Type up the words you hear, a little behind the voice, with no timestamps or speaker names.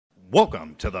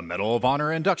Welcome to the Medal of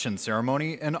Honor induction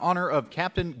ceremony in honor of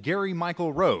Captain Gary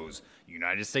Michael Rose,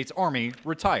 United States Army,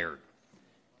 retired.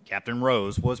 Captain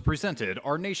Rose was presented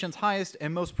our nation's highest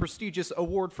and most prestigious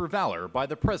award for valor by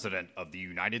the President of the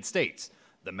United States,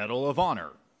 the Medal of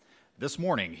Honor. This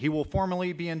morning, he will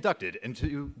formally be inducted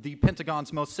into the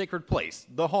Pentagon's most sacred place,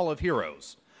 the Hall of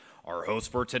Heroes. Our hosts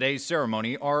for today's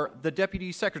ceremony are the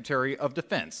Deputy Secretary of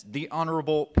Defense, the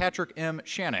Honorable Patrick M.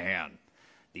 Shanahan,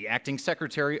 the Acting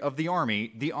Secretary of the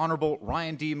Army, the Honorable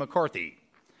Ryan D. McCarthy,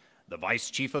 the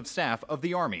Vice Chief of Staff of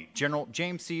the Army, General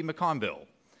James C. McConville,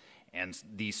 and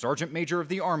the Sergeant Major of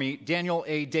the Army, Daniel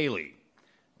A. Daly.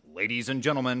 Ladies and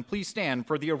gentlemen, please stand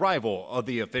for the arrival of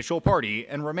the official party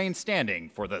and remain standing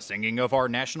for the singing of our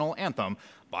national anthem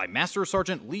by Master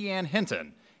Sergeant Leanne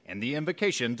Hinton and the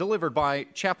invocation delivered by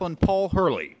Chaplain Paul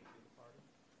Hurley.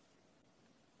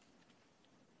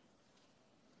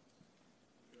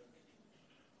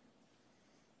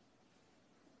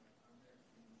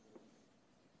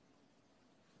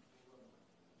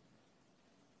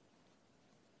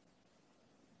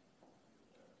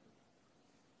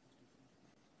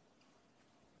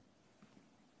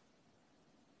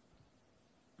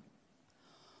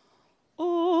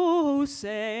 Oh,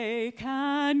 say,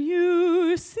 can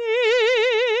you see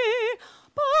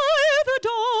by the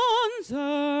dawn's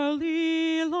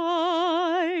early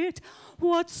light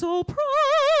what so proudly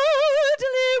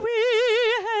we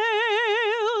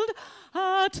hailed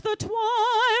at the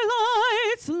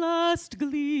twilight's last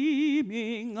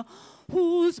gleaming,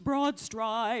 whose broad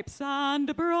stripes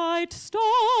and bright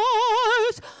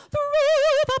stars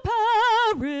through the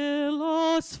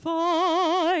perilous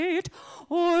fight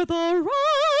o'er the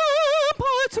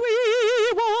ramparts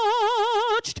we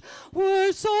watched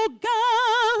were so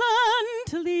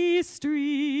gallantly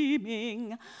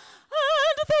streaming,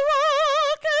 and the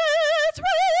rocket's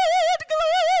red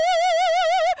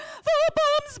glare, the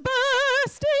bombs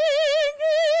bursting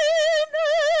in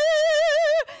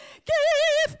air,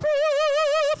 gave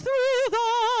proof through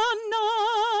the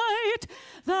night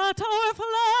that our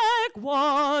flag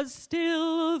was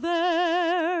still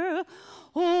there.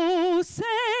 Oh, say,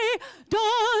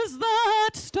 does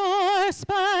that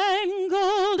star-spangled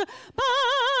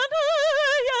banner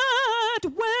yet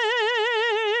wave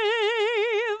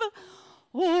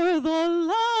o'er the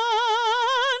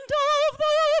land of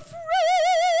the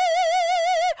free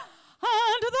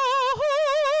and the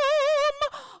home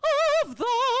of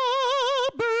the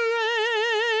brave?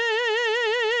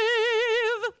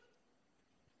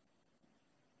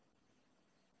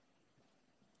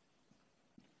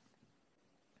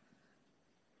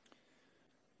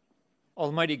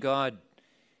 Almighty God,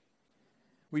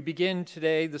 we begin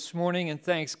today, this morning, in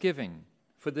thanksgiving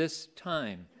for this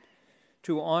time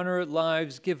to honor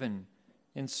lives given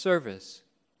in service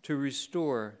to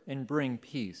restore and bring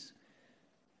peace.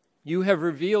 You have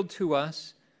revealed to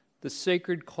us the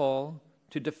sacred call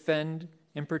to defend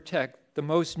and protect the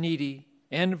most needy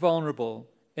and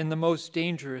vulnerable in the most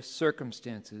dangerous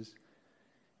circumstances.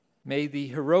 May the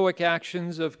heroic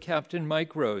actions of Captain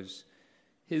Mike Rose,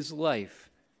 his life,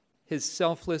 his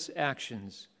selfless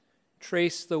actions,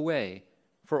 trace the way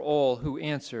for all who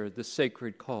answer the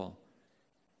sacred call.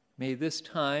 May this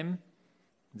time,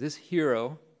 this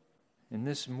hero, and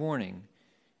this morning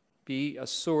be a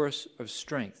source of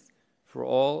strength for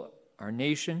all our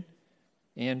nation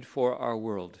and for our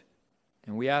world.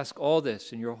 And we ask all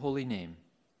this in your holy name.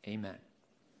 Amen.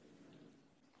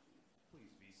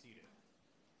 Please be seated.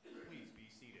 Please be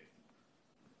seated.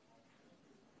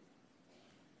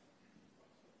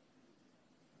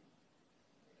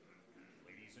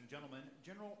 Ladies and gentlemen,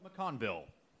 General McConville.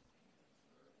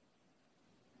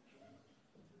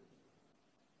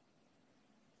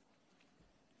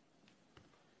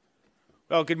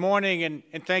 Well, good morning,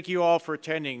 and thank you all for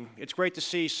attending. It's great to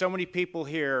see so many people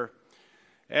here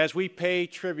as we pay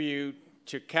tribute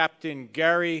to Captain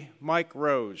Gary Mike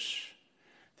Rose.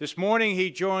 This morning,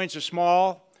 he joins a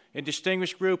small and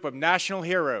distinguished group of national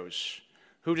heroes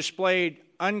who displayed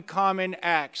uncommon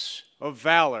acts of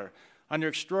valor under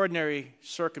extraordinary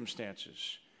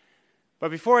circumstances.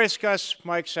 But before I discuss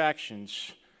Mike's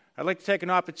actions, I'd like to take an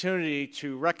opportunity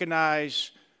to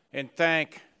recognize and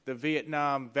thank the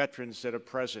Vietnam veterans that are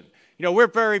present. You know, we're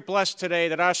very blessed today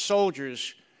that our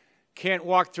soldiers can't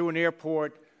walk through an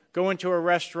airport, go into a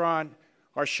restaurant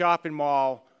or shopping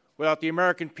mall without the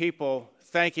American people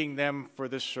thanking them for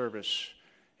this service.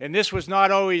 And this was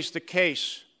not always the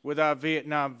case with our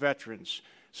Vietnam veterans.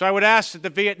 So I would ask that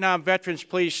the Vietnam veterans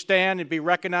please stand and be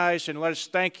recognized, and let us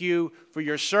thank you for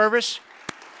your service.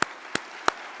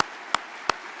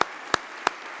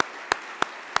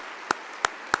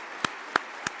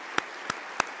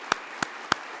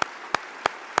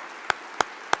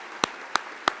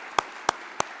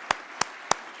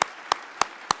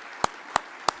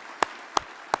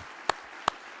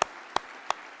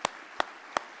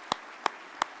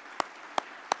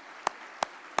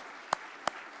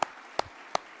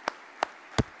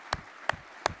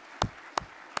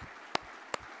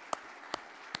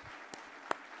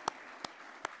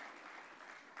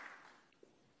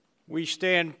 we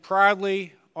stand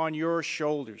proudly on your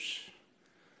shoulders.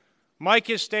 Mike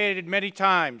has stated many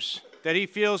times that he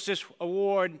feels this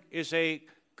award is a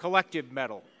collective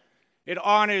medal. It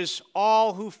honors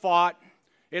all who fought,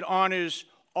 it honors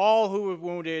all who were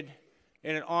wounded,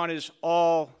 and it honors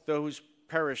all those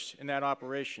perished in that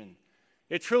operation.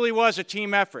 It truly was a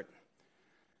team effort.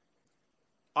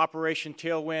 Operation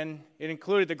Tailwind, it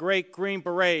included the great Green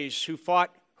Berets who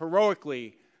fought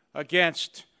heroically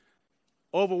against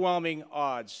overwhelming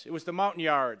odds. It was the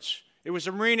Montagnards. It was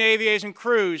the Marine aviators and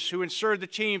crews who inserted the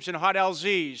teams in hot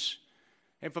LZs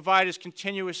and provided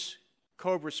continuous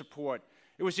Cobra support.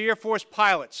 It was the Air Force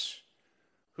pilots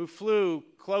who flew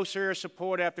close air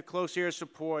support after close air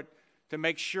support to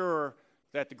make sure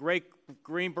that the great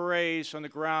Green Berets on the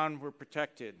ground were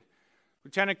protected.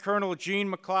 Lieutenant Colonel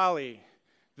Gene McClally,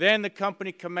 then the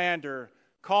company commander,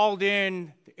 called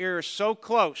in the air so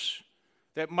close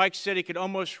that Mike said he could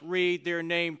almost read their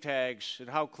name tags and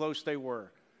how close they were.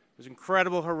 It was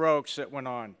incredible heroics that went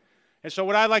on. And so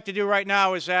what I'd like to do right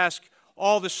now is ask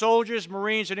all the soldiers,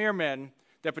 Marines, and airmen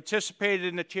that participated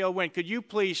in the Tailwind, could you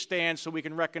please stand so we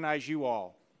can recognize you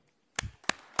all?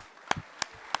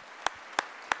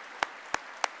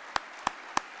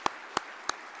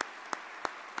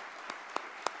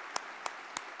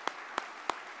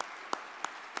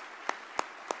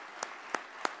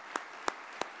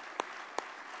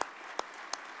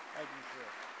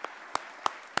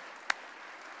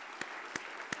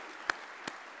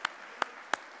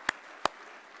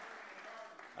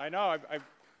 I know.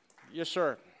 Yes,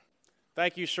 sir.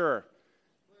 Thank you, sir.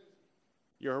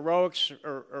 Your heroics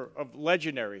are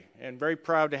legendary, and very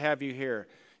proud to have you here.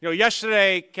 You know,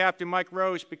 yesterday, Captain Mike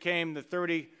Rose became the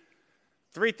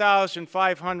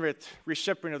 3,500th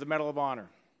recipient of the Medal of Honor,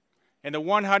 and the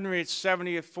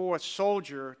 174th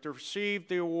soldier to receive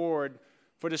the award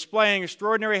for displaying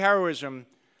extraordinary heroism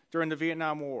during the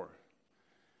Vietnam War.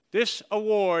 This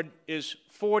award is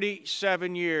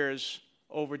 47 years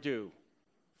overdue.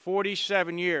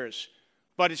 47 years.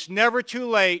 But it's never too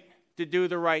late to do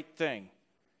the right thing.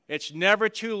 It's never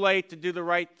too late to do the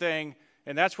right thing,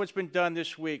 and that's what's been done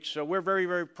this week. So we're very,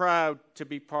 very proud to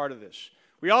be part of this.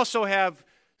 We also have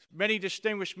many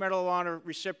distinguished Medal of Honor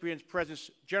recipients present.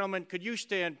 Gentlemen, could you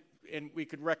stand and we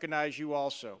could recognize you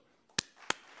also?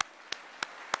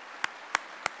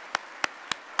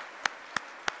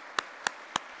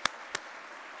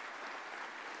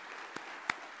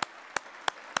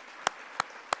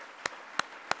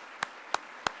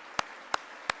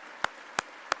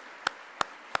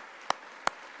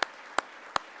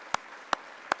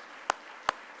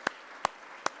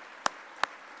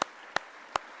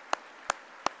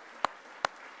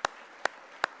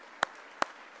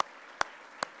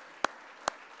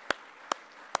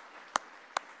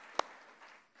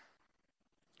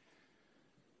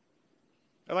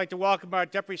 I'd like to welcome our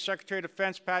Deputy Secretary of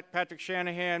Defense, Patrick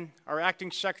Shanahan, our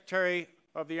Acting Secretary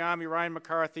of the Army, Ryan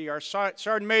McCarthy, our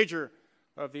Sergeant Major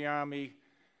of the Army,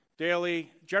 Daly,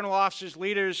 General Officers,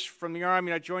 leaders from the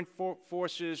Army and our Joint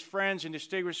Forces, friends and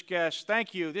distinguished guests.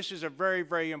 Thank you. This is a very,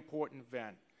 very important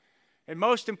event. And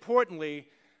most importantly,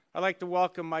 I'd like to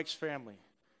welcome Mike's family.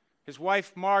 His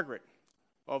wife, Margaret,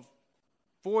 of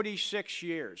 46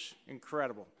 years.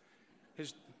 Incredible.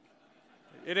 It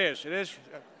is.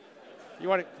 You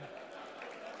want to?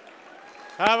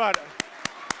 How about?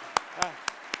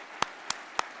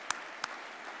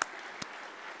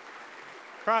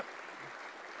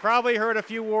 Probably heard a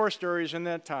few war stories in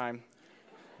that time.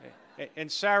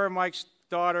 And Sarah, Mike's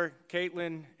daughter,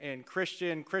 Caitlin, and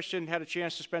Christian. Christian had a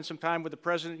chance to spend some time with the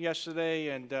president yesterday,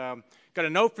 and got a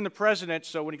note from the president.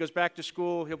 So when he goes back to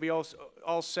school, he'll be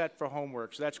all set for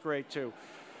homework. So that's great too.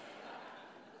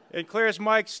 And Claire's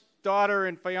Mike's daughter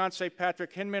and fiance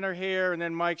Patrick Hinman are here, and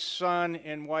then Mike's son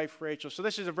and wife Rachel. So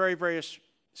this is a very, very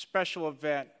special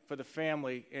event for the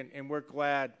family, and we're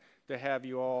glad to have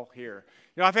you all here.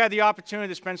 You know, I've had the opportunity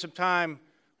to spend some time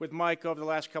with Mike over the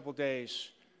last couple days,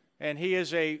 and he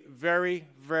is a very,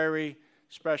 very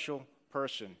special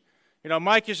person. You know,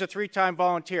 Mike is a 3-time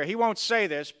volunteer. He won't say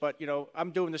this, but, you know, I'm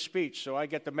doing the speech, so I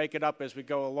get to make it up as we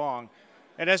go along.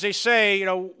 And as they say, you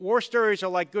know, war stories are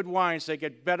like good wines. They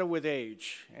get better with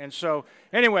age. And so,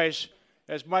 anyways,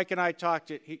 as Mike and I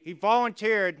talked, he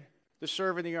volunteered to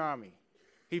serve in the Army.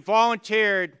 He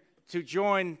volunteered to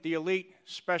join the elite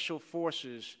special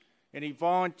forces, and he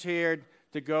volunteered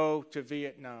to go to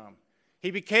Vietnam.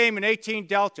 He became an 18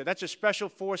 Delta. That's a special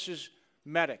forces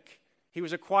medic. He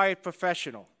was a quiet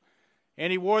professional.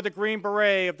 And he wore the Green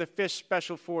Beret of the 5th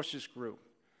Special Forces Group.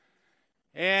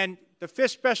 And the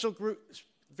 5th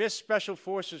Special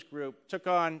Forces Group took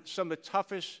on some of the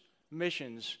toughest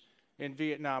missions in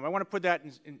Vietnam. I want to put that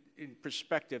in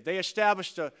perspective. They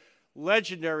established a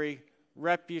legendary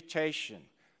reputation.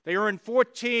 They earned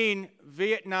 14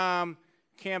 Vietnam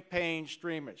campaign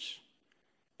streamers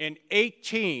and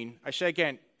 18, I say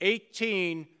again,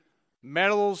 18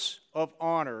 medals of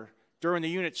honor during the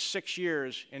unit's 6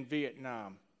 years in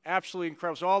Vietnam. Absolutely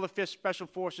incredible. So all the 5th Special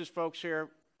Forces folks here,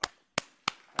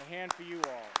 a hand for you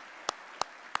all.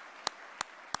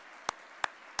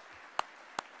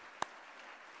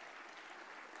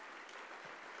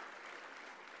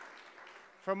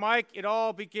 For Mike, it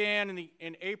all began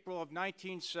in April of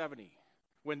 1970,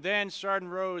 when then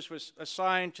Sergeant Rose was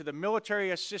assigned to the Military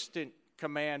Assistant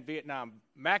Command Vietnam,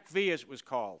 MACV as it was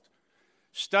called,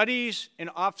 Studies and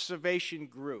Observation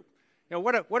Group. You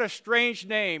know, what a strange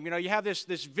name. You know, you have this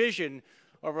vision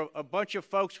of a bunch of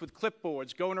folks with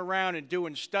clipboards going around and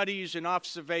doing studies and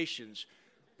observations,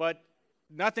 but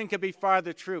nothing could be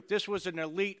farther true. This was an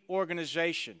elite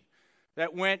organization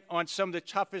that went on some of the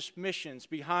toughest missions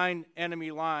behind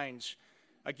enemy lines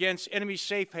against enemy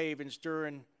safe havens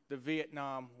during the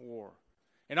Vietnam War.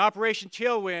 And Operation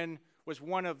Tailwind was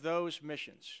one of those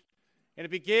missions. And it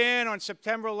began on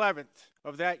September 11th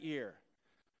of that year.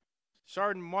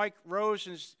 Sergeant Mike Rose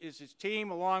is his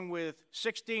team, along with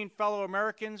 16 fellow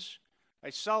Americans,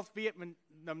 a South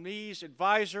Vietnamese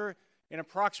advisor, and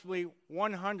approximately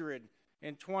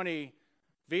 120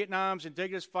 Vietnam's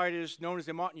indigenous fighters, known as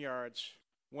the Montagnards,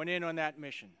 went in on that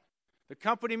mission. The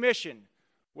company mission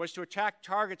was to attack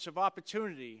targets of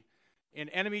opportunity in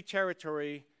enemy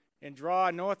territory and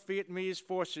draw North Vietnamese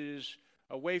forces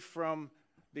away from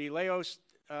the Laos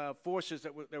forces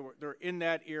that were in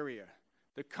that area.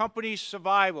 The company's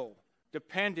survival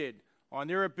depended on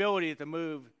their ability to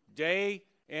move day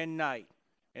and night.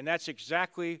 And that's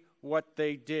exactly what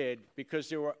they did, because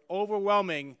there were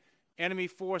overwhelming enemy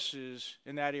forces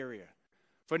in that area.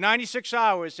 For 96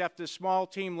 hours after the small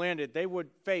team landed, they would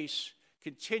face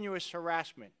continuous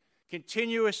harassment,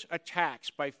 continuous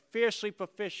attacks by fiercely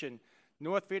proficient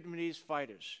North Vietnamese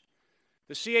fighters.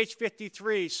 The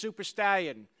CH-53 Super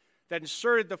Stallion that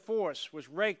inserted the force was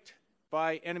raked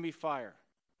by enemy fire.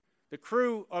 The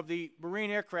crew of the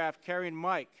Marine aircraft carrying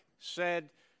Mike said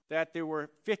that there were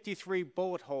 53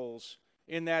 bullet holes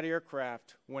in that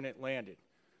aircraft when it landed.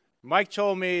 Mike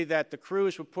told me that the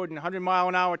crews were putting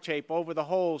 100-mile-an-hour tape over the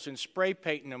holes and spray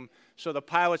painting them so the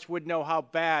pilots would know how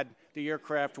bad the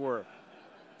aircraft were.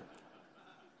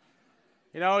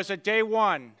 You know, it was a day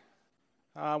one.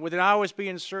 Within hours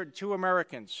being inserted, 2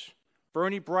 Americans,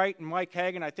 Bernie Bright and Mike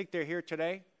Hagan, I think they're here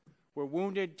today, were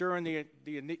wounded during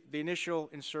the initial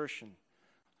insertion.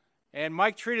 And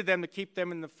Mike treated them to keep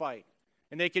them in the fight.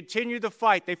 And they continued the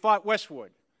fight. They fought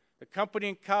westward. The company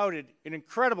encountered an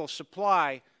incredible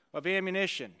supply of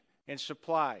ammunition and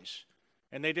supplies.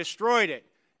 And they destroyed it.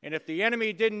 And if the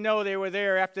enemy didn't know they were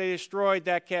there after they destroyed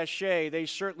that cache, they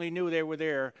certainly knew they were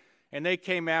there, and they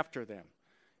came after them.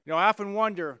 You know, I often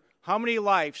wonder how many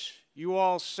lives you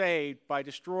all saved by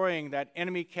destroying that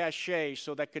enemy cache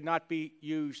so that could not be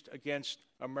used against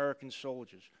American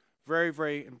soldiers. Very,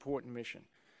 very important mission.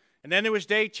 And then there was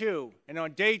day 2. And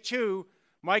on day 2,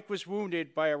 Mike was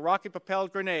wounded by a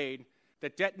rocket-propelled grenade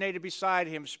that detonated beside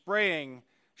him, spraying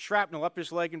shrapnel up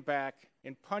his leg and back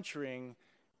and puncturing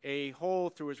a hole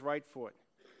through his right foot.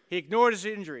 He ignored his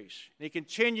injuries, and he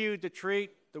continued to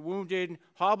treat the wounded,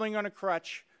 hobbling on a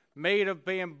crutch made of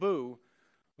bamboo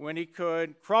when he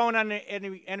could, crawling under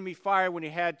enemy fire when he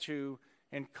had to,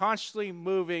 and constantly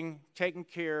moving, taking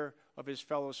care of his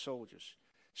fellow soldiers.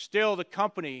 Still, the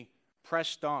company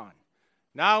pressed on.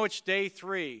 Now it's day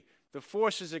 3. The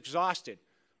force is exhausted.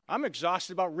 I'm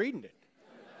exhausted about reading it.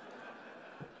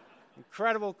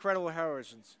 Incredible, incredible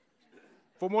heroisms.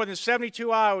 For more than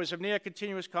 72 hours of near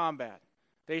continuous combat,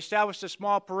 they established a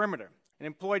small perimeter and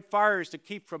employed fires to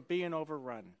keep from being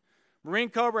overrun. Marine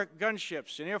Cobra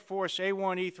gunships and Air Force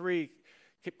A-1, E-3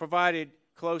 provided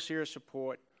close air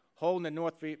support, holding the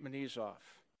North Vietnamese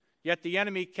off. Yet the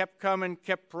enemy kept coming,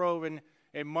 kept probing,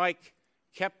 and Mike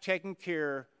kept taking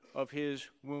care of his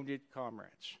wounded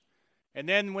comrades. And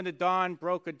then when the dawn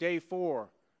broke of day 4,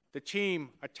 the team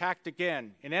attacked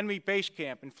again an enemy base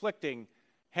camp, inflicting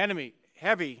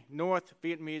heavy North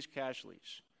Vietnamese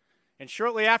casualties. And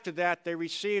shortly after that, they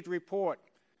received a report,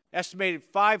 estimated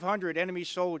 500 enemy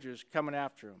soldiers coming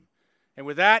after them. And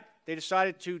with that, they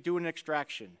decided to do an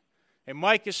extraction. And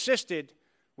Mike assisted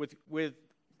with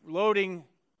loading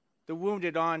the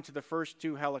wounded onto the first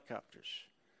 2 helicopters.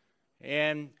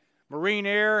 And Marine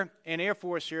Air and Air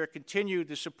Force here continued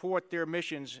to support their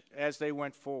missions as they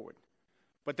went forward.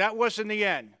 But that wasn't the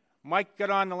end. Mike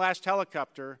got on the last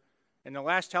helicopter, and the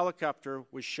last helicopter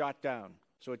was shot down.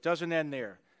 So it doesn't end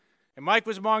there. And Mike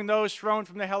was among those thrown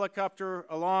from the helicopter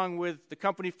along with the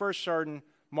company first sergeant,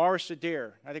 Morris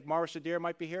Adair. I think Morris Adair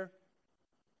might be here.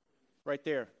 Right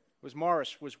there.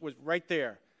 Morris was right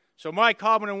there. So Mike,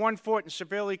 hobbling on one foot and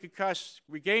severely concussed,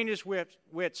 regained his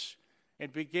wits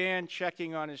and began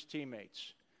checking on his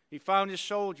teammates. He found his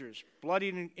soldiers,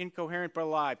 bloodied and incoherent but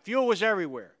alive. Fuel was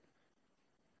everywhere.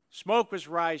 Smoke was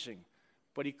rising.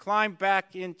 But he climbed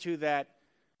back into that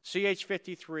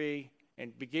CH-53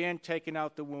 and began taking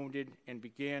out the wounded and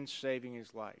began saving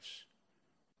his lives.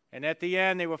 And at the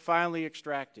end, they were finally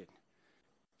extracted.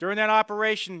 During that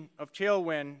operation of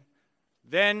Tailwind,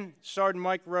 then Sergeant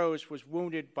Mike Rose was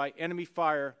wounded by enemy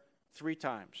fire 3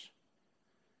 times.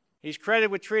 He's credited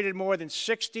with treating more than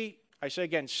 60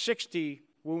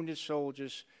 wounded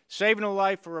soldiers, saving the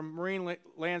life of a Marine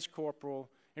Lance Corporal,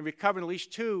 and recovering at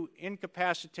least 2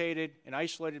 incapacitated and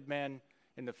isolated men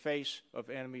in the face of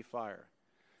enemy fire.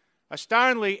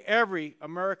 Astoundingly, every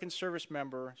American service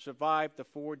member survived the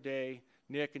 4-day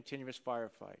near-continuous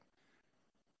firefight.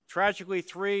 Tragically,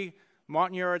 3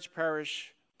 Montagnards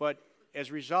perished, but as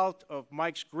a result of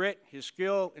Mike's grit, his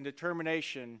skill, and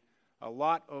determination, a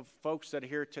lot of folks that are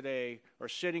here today are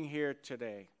sitting here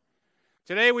today.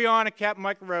 Today we honor Captain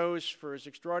Mike Rose for his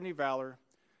extraordinary valor,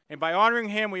 and by honoring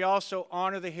him, we also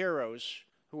honor the heroes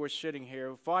who are sitting here,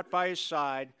 who fought by his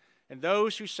side, and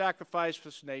those who sacrificed for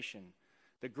this nation.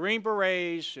 The Green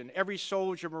Berets and every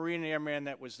soldier, Marine, and Airman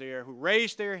that was there, who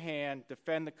raised their hand to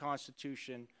defend the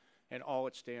Constitution and all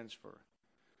it stands for.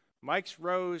 Mike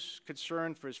Rose's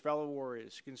concern for his fellow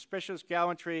warriors, conspicuous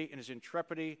gallantry, and his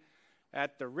intrepidity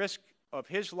at the risk of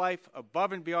his life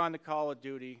above and beyond the call of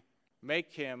duty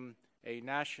make him a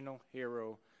national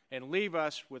hero and leave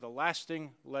us with a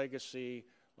lasting legacy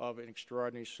of an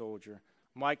extraordinary soldier.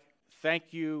 Mike,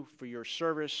 thank you for your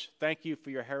service. Thank you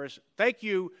for your heroism. Thank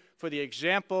you for the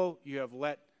example you have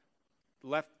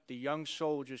left the young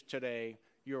soldiers today.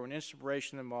 You're an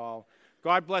inspiration to them all.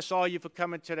 God bless all of you for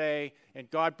coming today, and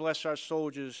God bless our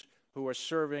soldiers who are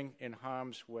serving in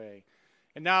harm's way.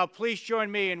 And now please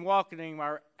join me in welcoming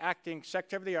our acting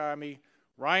Secretary of the Army,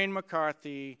 Ryan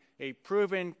McCarthy, a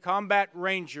proven combat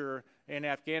ranger in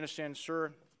Afghanistan.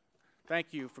 Sir,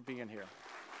 thank you for being here.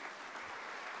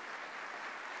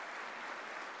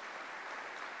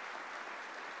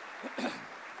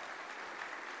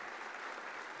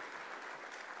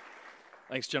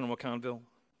 Thanks, General McConville.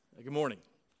 Good morning.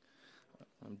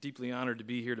 I'm deeply honored to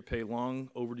be here to pay long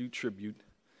overdue tribute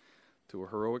to a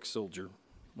heroic soldier,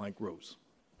 Mike Rose,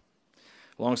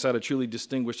 alongside a truly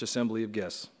distinguished assembly of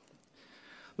guests.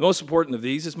 The most important of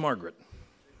these is Margaret,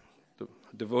 the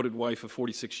devoted wife of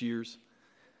 46 years,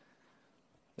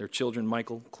 their children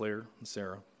Michael, Claire, and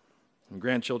Sarah, and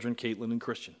grandchildren Caitlin and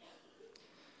Christian.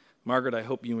 Margaret, I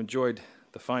hope you enjoyed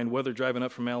the fine weather driving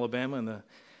up from Alabama and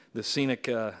the scenic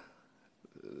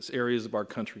areas of our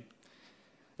country.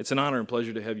 It's an honor and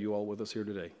pleasure to have you all with us here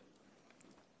today.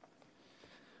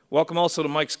 Welcome also to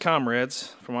Mike's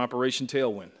comrades from Operation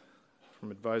Tailwind,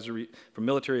 from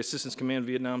Military Assistance Command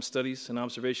Vietnam Studies and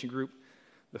Observation Group,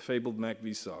 the fabled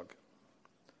MAC-VSOG.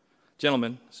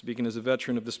 Gentlemen, speaking as a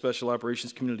veteran of the Special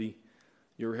Operations community,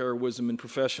 your heroism and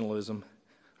professionalism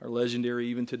are legendary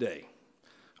even today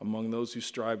among those who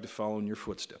strive to follow in your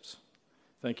footsteps.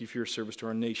 Thank you for your service to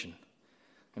our nation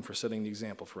and for setting the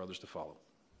example for others to follow.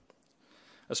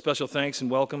 A special thanks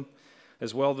and welcome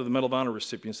as well to the Medal of Honor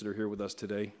recipients that are here with us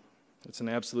today. It's an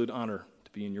absolute honor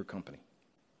to be in your company.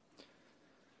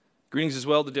 Greetings as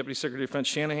well to Deputy Secretary of Defense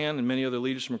Shanahan and many other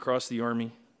leaders from across the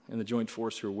Army and the Joint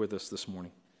Force who are with us this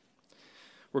morning.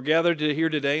 We're gathered here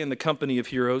today in the company of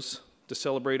heroes to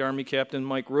celebrate Army Captain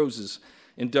Mike Rose's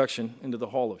induction into the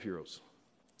Hall of Heroes.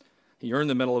 He earned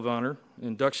the Medal of Honor, an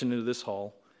induction into this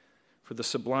hall, for the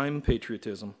sublime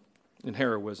patriotism and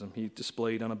heroism he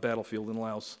displayed on a battlefield in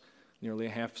Laos nearly a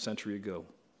half-century ago.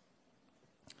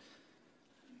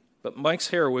 But Mike's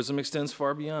heroism extends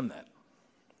far beyond that.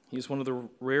 He is one of the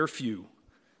rare few,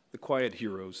 the quiet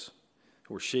heroes,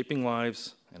 who are shaping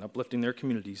lives and uplifting their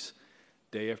communities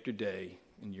day after day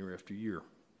and year after year.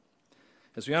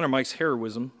 As we honor Mike's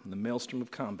heroism in the maelstrom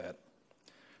of combat,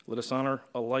 let us honor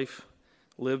a life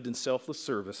lived in selfless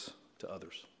service to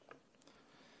others.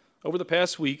 Over the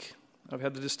past week, I've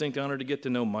had the distinct honor to get to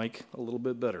know Mike a little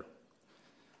bit better.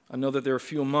 I know that there are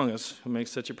few among us who make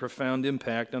such a profound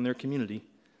impact on their community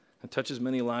and touches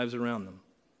many lives around them.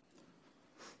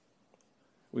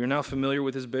 We are now familiar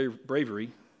with his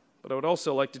bravery, but I would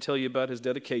also like to tell you about his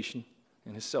dedication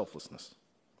and his selflessness.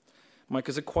 Mike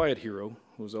is a quiet hero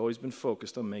who has always been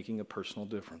focused on making a personal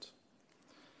difference.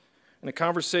 In a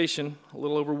conversation a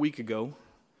little over a week ago,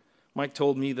 Mike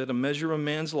told me that a measure of a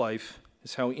man's life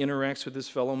is how he interacts with his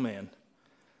fellow man,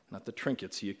 not the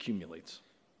trinkets he accumulates.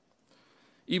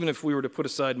 Even if we were to put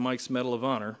aside Mike's Medal of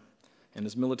Honor and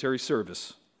his military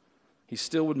service, he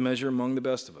still would measure among the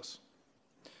best of us.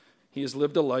 He has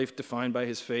lived a life defined by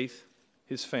his faith,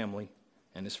 his family,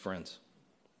 and his friends.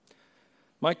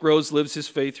 Mike Rose lives his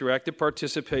faith through active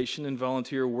participation and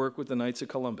volunteer work with the Knights of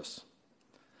Columbus.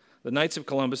 The Knights of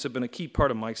Columbus have been a key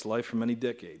part of Mike's life for many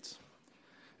decades.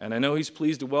 And I know he's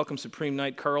pleased to welcome Supreme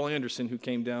Knight Carl Anderson, who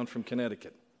came down from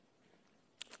Connecticut,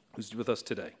 who's with us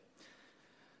today.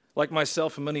 Like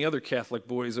myself and many other Catholic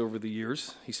boys over the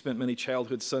years, he spent many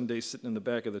childhood Sundays sitting in the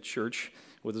back of the church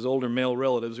with his older male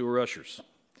relatives who were ushers.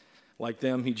 Like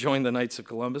them, he joined the Knights of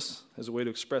Columbus as a way to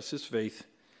express his faith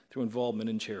through involvement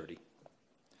in charity.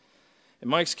 In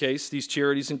Mike's case, these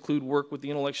charities include work with the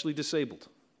intellectually disabled,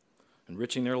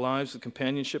 enriching their lives with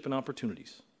companionship and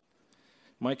opportunities.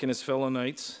 Mike and his fellow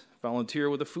Knights volunteer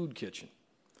with a food kitchen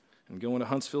and go into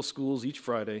Huntsville schools each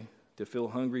Friday to fill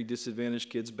hungry, disadvantaged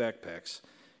kids' backpacks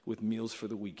with meals for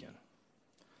the weekend.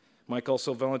 Mike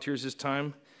also volunteers his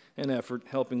time and effort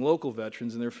helping local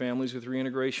veterans and their families with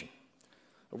reintegration,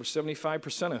 over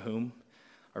 75% of whom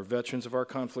are veterans of our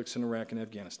conflicts in Iraq and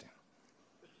Afghanistan.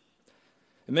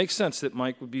 It makes sense that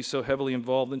Mike would be so heavily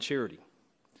involved in charity.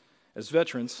 As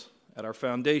veterans, at our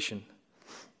foundation,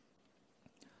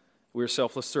 we are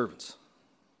selfless servants.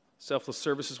 Selfless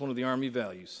service is one of the Army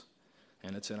values,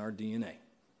 and it's in our DNA.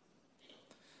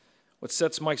 What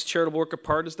sets Mike's charitable work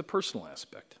apart is the personal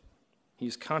aspect. He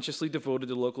is consciously devoted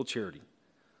to local charity.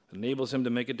 It enables him to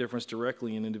make a difference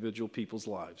directly in individual people's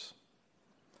lives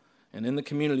and in the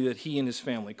community that he and his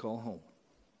family call home.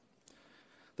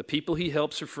 The people he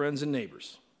helps are friends and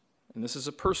neighbors, and this is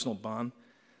a personal bond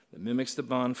that mimics the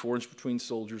bond forged between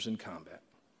soldiers in combat.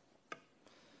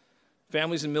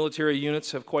 Families in military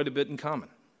units have quite a bit in common.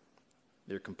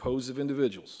 They're composed of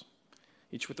individuals,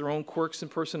 each with their own quirks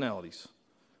and personalities,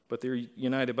 but they're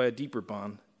united by a deeper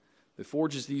bond that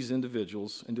forges these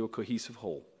individuals into a cohesive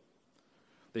whole.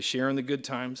 They share in the good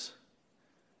times,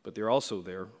 but they're also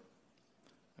there,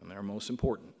 and they're most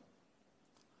important,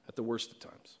 at the worst of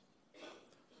times,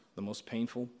 the most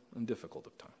painful and difficult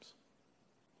of times.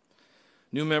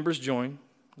 New members join,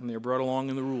 and they are brought along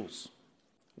in the rules,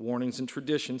 warnings, and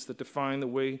traditions that define the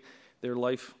way their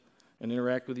life and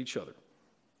interact with each other.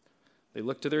 They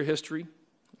look to their history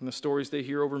and the stories they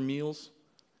hear over meals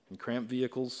in cramped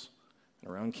vehicles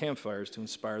and around campfires to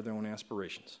inspire their own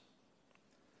aspirations.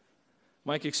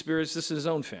 Mike experienced this in his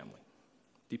own family,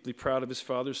 deeply proud of his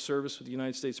father's service with the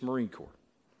United States Marine Corps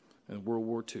in World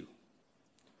War II.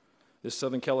 This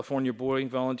Southern California boy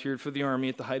volunteered for the Army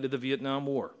at the height of the Vietnam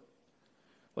War.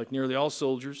 Like nearly all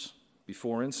soldiers,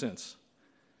 before and since,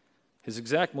 his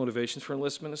exact motivations for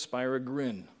enlistment inspire a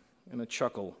grin and a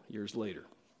chuckle years later.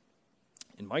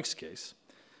 In Mike's case,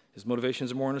 his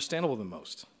motivations are more understandable than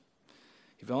most.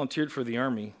 He volunteered for the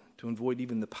Army to avoid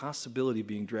even the possibility of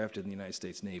being drafted in the United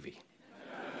States Navy.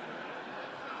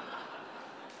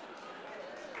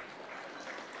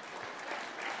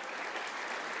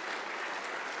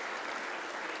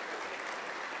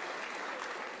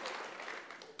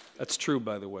 That's true,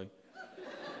 by the way.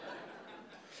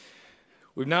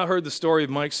 We've now heard the story of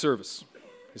Mike's service,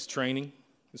 his training,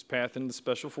 his path into the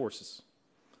Special Forces,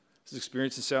 his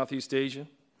experience in Southeast Asia,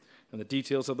 and the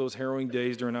details of those harrowing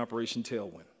days during Operation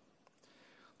Tailwind.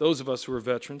 Those of us who are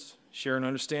veterans share an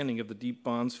understanding of the deep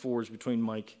bonds forged between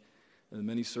Mike and the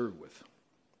men he served with,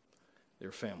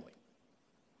 their family.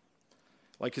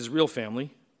 Like his real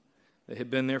family, they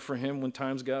had been there for him when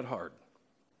times got hard,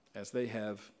 as they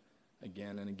have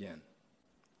again and again.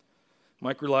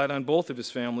 Mike relied on both of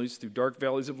his families through dark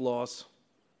valleys of loss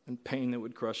and pain that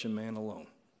would crush a man alone.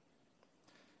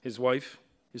 His wife,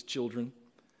 his children,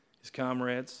 his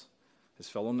comrades, his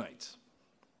fellow knights.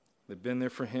 They've been there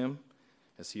for him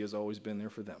as he has always been there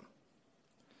for them.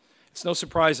 It's no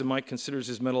surprise that Mike considers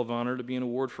his Medal of Honor to be an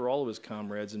award for all of his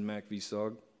comrades in Mac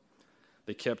VSOG.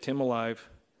 They kept him alive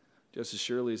just as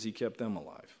surely as he kept them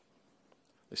alive.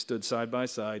 They stood side by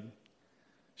side,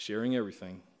 sharing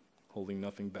everything, holding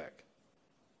nothing back.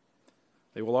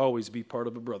 They will always be part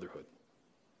of a brotherhood.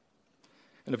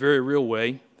 In a very real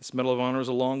way, this Medal of Honor is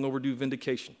a long overdue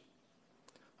vindication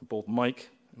of both Mike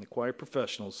and the quiet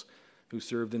professionals who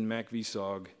served in Mac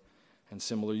VSOG and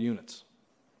similar units.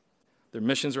 Their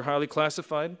missions are highly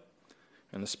classified,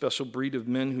 and the special breed of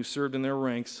men who served in their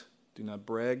ranks do not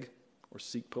brag or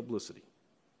seek publicity.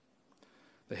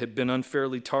 They had been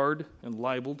unfairly tarred and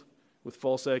libeled with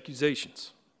false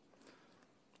accusations.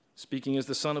 Speaking as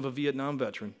the son of a Vietnam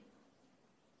veteran,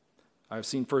 I have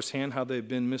seen firsthand how they have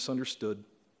been misunderstood,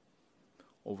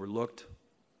 overlooked,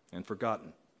 and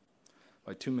forgotten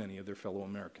by too many of their fellow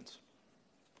Americans.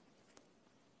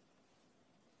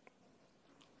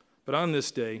 But on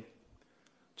this day,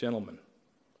 gentlemen,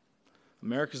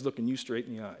 America's looking you straight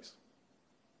in the eyes,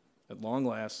 at long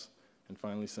last, and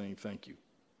finally saying thank you.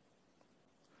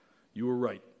 You were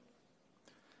right.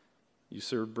 You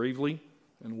served bravely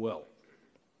and well.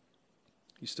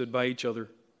 You stood by each other,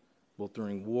 both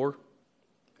during war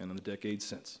and in the decades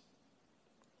since.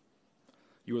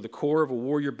 You are the core of a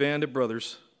warrior band of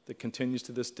brothers that continues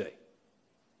to this day.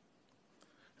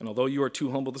 And although you are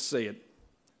too humble to say it,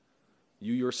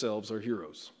 you yourselves are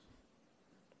heroes.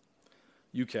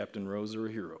 You, Captain Rose, are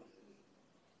a hero.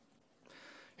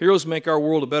 Heroes make our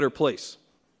world a better place.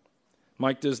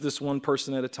 Mike does this one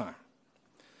person at a time.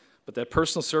 But that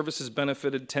personal service has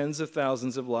benefited tens of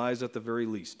thousands of lives at the very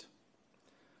least.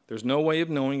 There's no way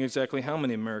of knowing exactly how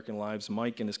many American lives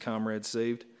Mike and his comrades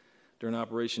saved during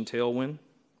Operation Tailwind,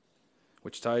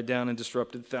 which tied down and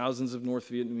disrupted thousands of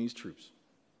North Vietnamese troops.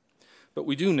 But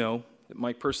we do know that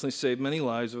Mike personally saved many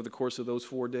lives over the course of those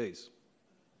 4 days.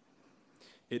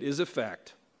 It is a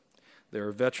fact there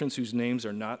are veterans whose names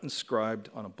are not inscribed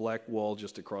on a black wall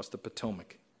just across the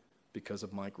Potomac because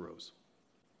of Mike Rose.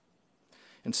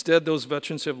 Instead, those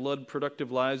veterans have led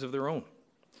productive lives of their own.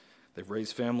 They've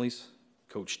raised families,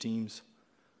 coached teams,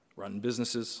 run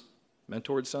businesses,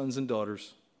 mentored sons and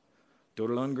daughters,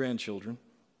 doted on grandchildren,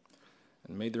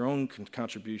 and made their own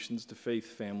contributions to faith,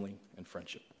 family, and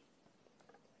friendship.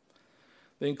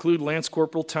 They include Lance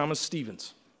Corporal Thomas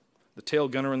Stevens, the tail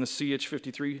gunner on the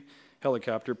CH-53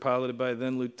 helicopter piloted by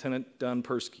then Lieutenant Don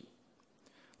Persky.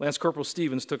 Lance Corporal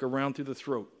Stevens took a round through the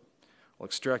throat while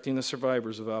extracting the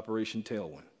survivors of Operation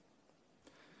Tailwind.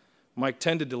 Mike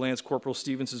tended to Lance Corporal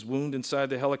Stevens' wound inside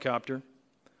the helicopter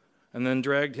and then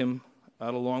dragged him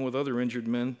out along with other injured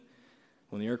men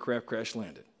when the aircraft crash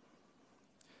landed.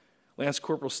 Lance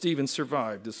Corporal Stevens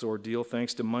survived this ordeal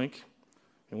thanks to Mike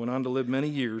and went on to live many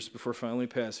years before finally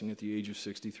passing at the age of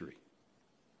 63.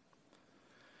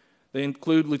 They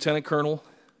include Lieutenant Colonel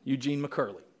Eugene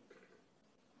McCarley,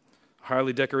 a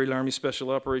highly decorated Army Special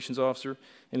Operations officer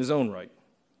in his own right,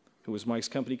 who was Mike's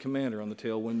company commander on the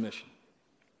Tailwind mission.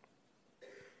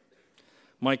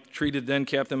 Mike treated then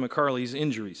Captain McCarley's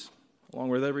injuries, along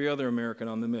with every other American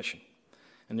on the mission,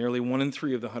 and nearly 1 in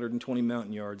 3 of the 120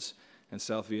 mountain yards and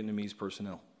South Vietnamese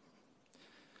personnel.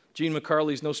 Gene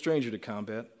McCarley is no stranger to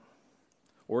combat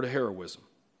or to heroism.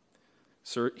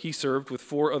 He served with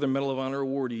 4 other Medal of Honor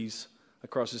awardees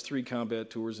across his 3 combat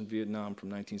tours in Vietnam from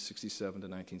 1967 to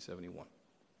 1971.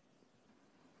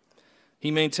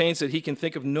 He maintains that he can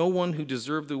think of no one who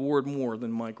deserved the award more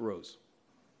than Mike Rose.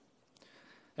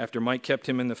 After Mike kept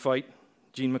him in the fight,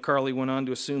 Gene McCarley went on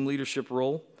to assume leadership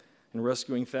role in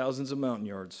rescuing thousands of mountain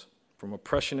yards from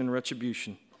oppression and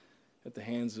retribution at the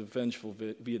hands of vengeful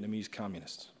Vietnamese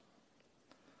communists.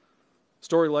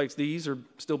 Stories like these are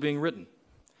still being written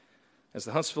as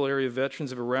the Huntsville area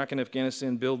veterans of Iraq and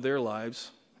Afghanistan build their lives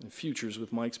and futures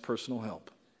with Mike's personal help.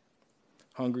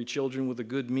 Hungry children with a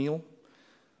good meal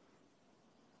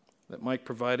that Mike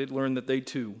provided learn that they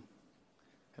too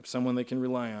have someone they can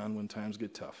rely on when times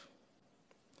get tough.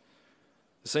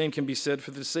 The same can be said for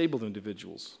the disabled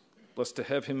individuals, blessed to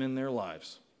have him in their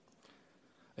lives.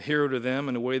 A hero to them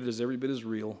in a way that is every bit as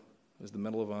real as the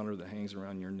Medal of Honor that hangs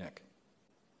around your neck.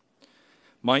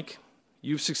 Mike,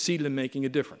 you've succeeded in making a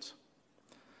difference,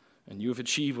 and you have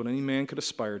achieved what any man could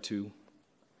aspire to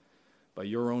by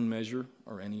your own measure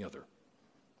or any other.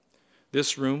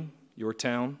 This room, your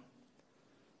town,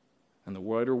 and the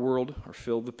wider world are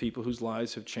filled with people whose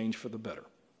lives have changed for the better.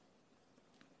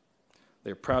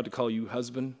 They are proud to call you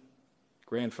husband,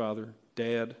 grandfather,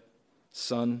 dad,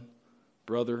 son,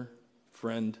 brother,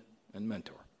 friend, and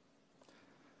mentor.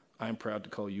 I am proud to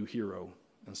call you hero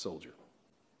and soldier.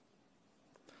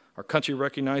 Our country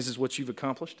recognizes what you've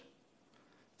accomplished.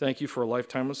 Thank you for a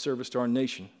lifetime of service to our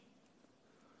nation.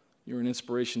 You're an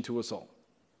inspiration to us all.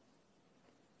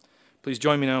 Please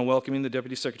join me now in welcoming the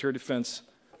Deputy Secretary of Defense,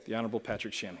 the Honorable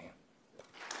Patrick Shanahan.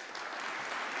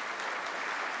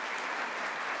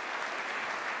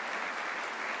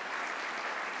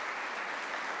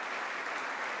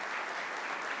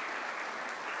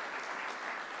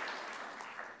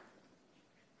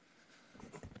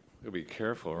 You'll be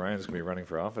careful. Ryan's going to be running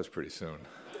for office pretty soon.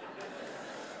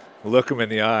 Look him in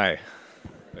the eye.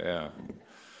 Yeah.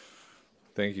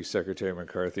 Thank you, Secretary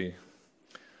McCarthy.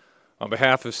 On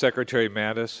behalf of Secretary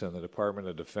Mattis and the Department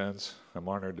of Defense, I'm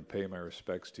honored to pay my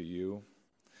respects to you,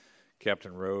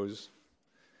 Captain Rose,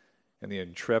 and the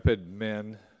intrepid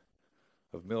men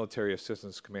of Military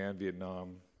Assistance Command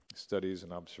Vietnam Studies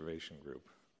and Observation Group.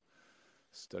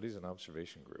 Studies and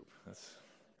Observation Group.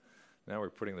 Now we're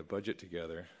putting the budget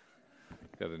together.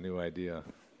 Got a new idea.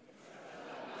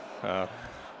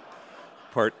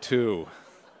 Part 2.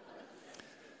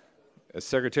 As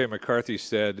Secretary McCarthy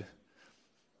said,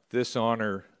 this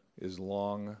honor is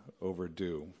long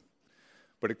overdue,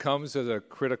 but it comes at a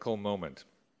critical moment.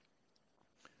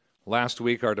 Last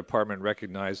week, our department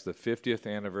recognized the 50th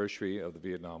anniversary of the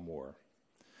Vietnam War.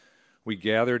 We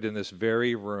gathered in this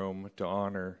very room to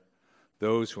honor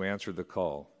those who answered the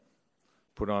call,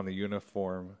 put on the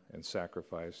uniform, and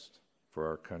sacrificed for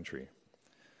our country.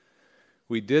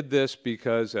 We did this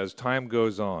because as time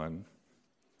goes on,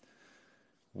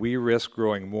 we risk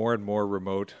growing more and more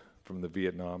remote from the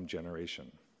Vietnam generation.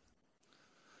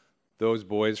 Those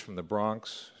boys from the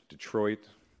Bronx, Detroit,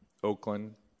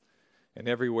 Oakland, and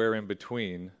everywhere in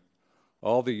between,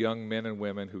 all the young men and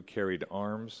women who carried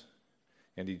arms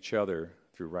and each other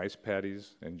through rice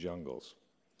paddies and jungles.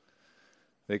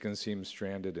 They can seem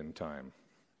stranded in time.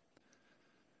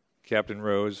 Captain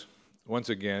Rose, once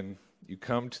again, you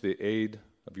come to the aid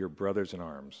of your brothers in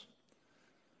arms.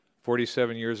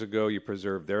 47 years ago, you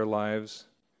preserved their lives.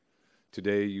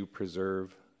 Today, you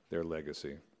preserve their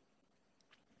legacy.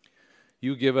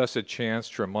 You give us a chance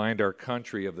to remind our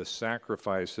country of the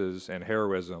sacrifices and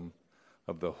heroism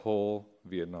of the whole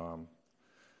Vietnam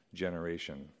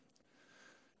generation,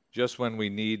 just when we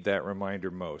need that reminder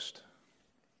most.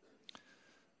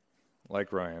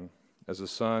 Like Ryan, as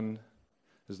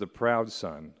the proud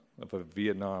son of a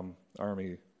Vietnam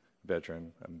Army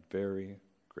veteran, I'm very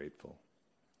grateful.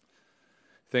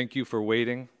 Thank you for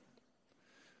waiting.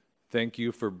 Thank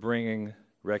you for bringing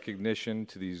recognition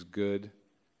to these good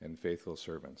and faithful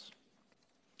servants.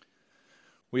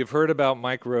 We have heard about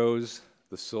Mike Rose,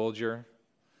 the soldier,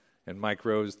 and Mike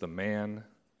Rose, the man.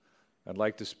 I'd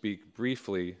like to speak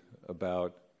briefly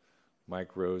about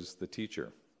Mike Rose, the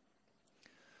teacher.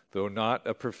 Though not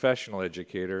a professional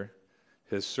educator,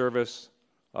 his service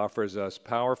offers us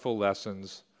powerful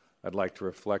lessons I'd like to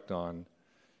reflect on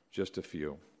just a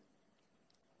few.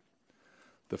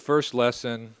 The first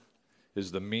lesson is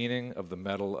the meaning of the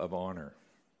Medal of Honor,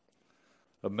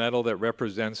 a medal that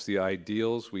represents the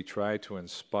ideals we try to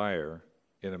inspire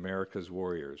in America's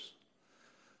warriors: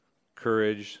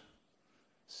 courage,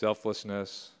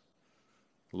 selflessness,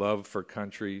 love for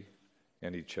country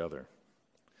and each other.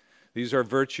 These are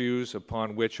virtues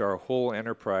upon which our whole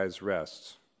enterprise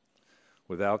rests.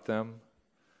 Without them,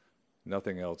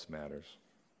 nothing else matters.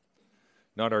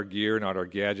 Not our gear, not our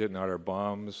gadget, not our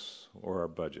bombs, or our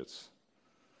budgets.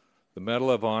 The Medal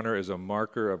of Honor is a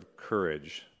marker of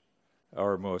courage,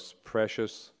 our most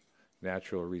precious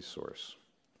natural resource.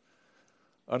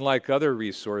 Unlike other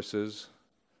resources,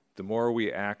 the more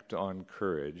we act on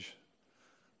courage,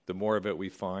 the more of it we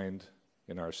find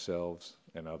in ourselves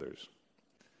and others.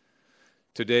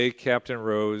 Today, Captain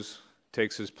Rose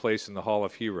takes his place in the Hall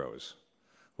of Heroes,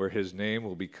 where his name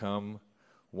will become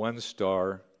one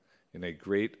star in a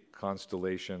great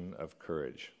constellation of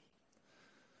courage.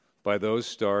 By those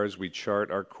stars, we chart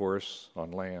our course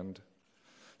on land,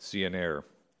 sea, and air.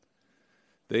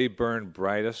 They burn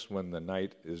brightest when the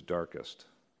night is darkest.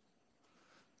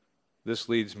 This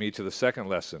leads me to the second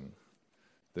lesson,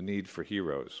 the need for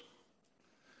heroes.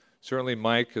 Certainly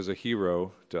Mike is a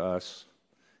hero to us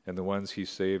and the ones he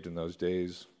saved in those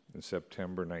days in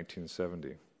September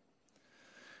 1970.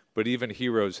 But even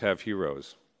heroes have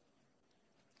heroes.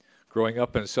 Growing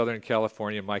up in Southern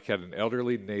California, Mike had an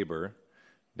elderly neighbor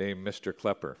named Mr.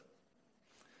 Klepper.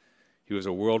 He was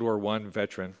a World War I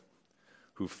veteran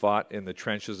who fought in the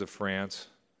trenches of France.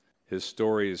 His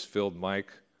stories filled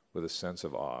Mike with a sense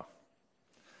of awe.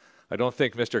 I don't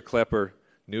think Mr. Klepper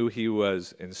knew he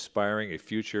was inspiring a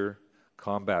future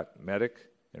combat medic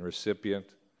and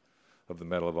recipient of the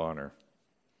Medal of Honor.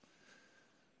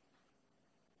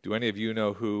 Do any of you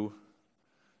know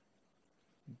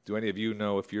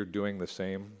if you're doing the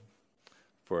same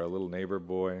for a little neighbor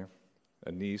boy,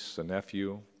 a niece, a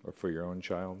nephew, or for your own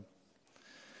child?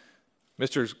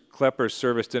 Mr. Klepper's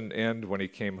service didn't end when he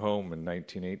came home in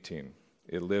 1918.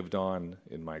 It lived on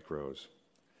in Mike Rose.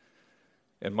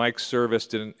 And Mike's service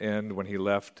didn't end when he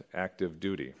left active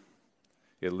duty.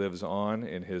 It lives on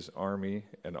in his army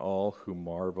and all who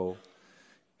marvel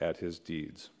at his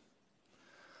deeds.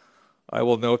 I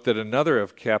will note that another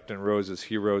of Captain Rose's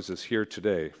heroes is here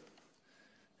today,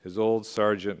 his old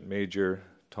Sergeant Major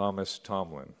Thomas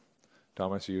Tomlin.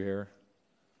 Thomas, are you here?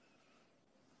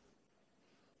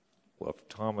 Well, if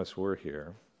Thomas were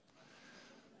here,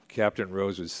 Captain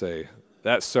Rose would say,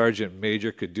 that Sergeant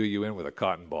Major could do you in with a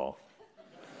cotton ball.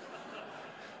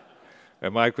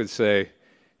 And Mike would say,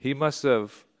 he must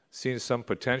have seen some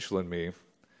potential in me,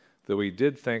 though he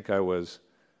did think I was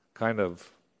kind of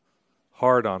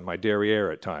hard on my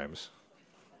derriere at times.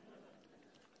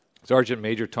 Sergeant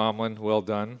Major Tomlin, well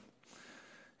done.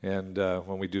 And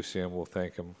when we do see him, we'll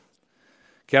thank him.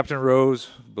 Captain Rose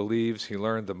believes he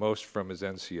learned the most from his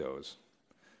NCOs.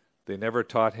 They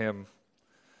taught him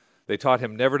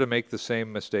never to make the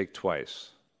same mistake twice.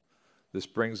 This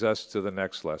brings us to the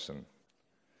next lesson.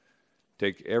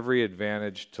 Take every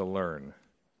advantage to learn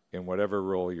in whatever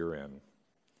role you're in.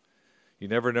 You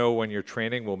never know when your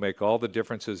training will make all the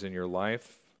differences in your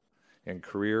life and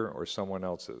career or someone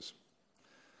else's.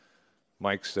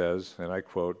 Mike says, and I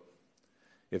quote,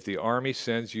 "If the Army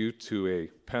sends you to a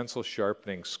pencil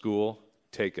sharpening school,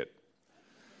 take it.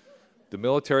 The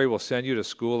military will send you to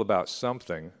school about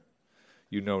something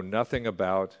you know nothing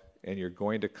about, and you're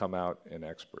going to come out an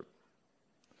expert.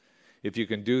 If you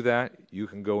can do that, you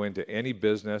can go into any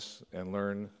business and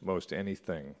learn most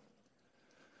anything.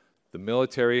 The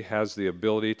military has the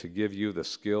ability to give you the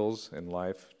skills in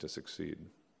life to succeed.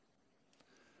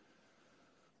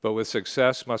 But with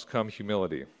success must come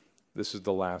humility. This is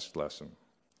the last lesson,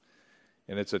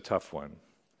 and it's a tough one.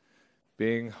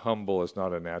 Being humble is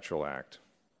not a natural act.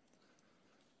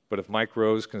 But if Mike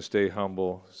Rose can stay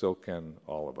humble, so can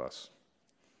all of us.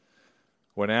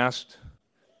 When asked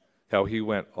how he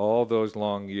went all those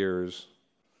long years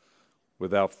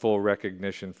without full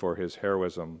recognition for his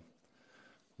heroism,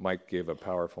 Mike gave a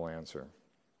powerful answer.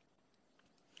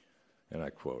 And I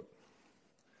quote,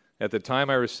 "At the time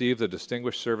I received the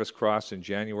Distinguished Service Cross in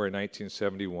January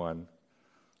 1971,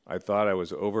 I thought I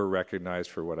was over-recognized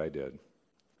for what I did.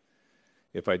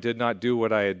 If I did not do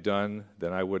what I had done,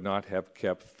 then I would not have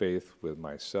kept faith with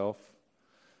myself,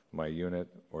 my unit,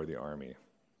 or the Army."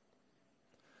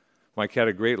 Mike had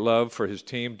a great love for his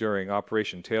team during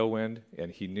Operation Tailwind,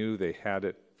 and he knew they had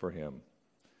it for him.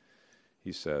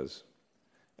 He says,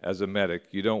 "As a medic,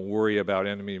 you don't worry about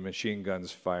enemy machine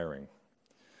guns firing.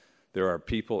 There are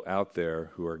people out there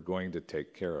who are going to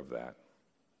take care of that."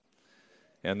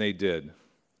 And they did.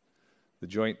 The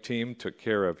joint team took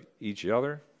care of each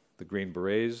other, the Green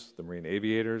Berets, the Marine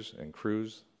aviators and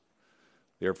crews,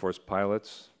 the Air Force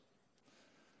pilots.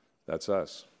 That's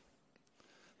us.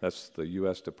 That's the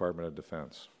U.S. Department of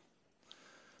Defense.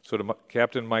 So to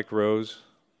Captain Mike Rose,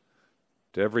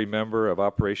 to every member of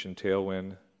Operation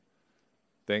Tailwind,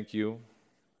 thank you.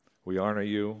 We honor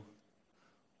you.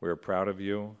 We are proud of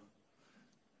you.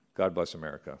 God bless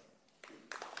America.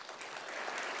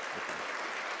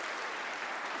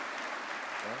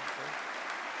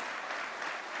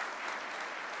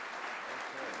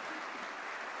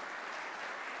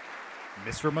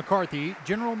 Mr. McCarthy,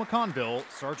 General McConville,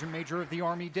 Sergeant Major of the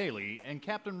Army Daily, and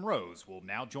Captain Rose will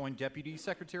now join Deputy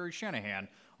Secretary Shanahan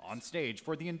on stage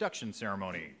for the induction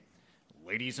ceremony.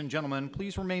 Ladies and gentlemen,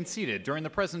 please remain seated during the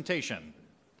presentation.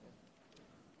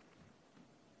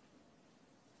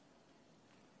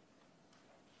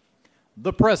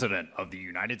 The President of the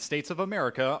United States of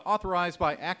America, authorized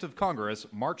by Act of Congress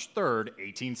March 3,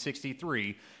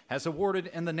 1863, has awarded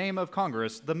in the name of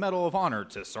Congress the Medal of Honor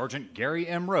to Sergeant Gary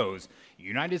M. Rose,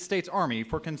 United States Army,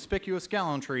 for conspicuous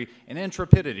gallantry and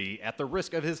intrepidity at the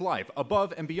risk of his life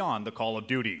above and beyond the call of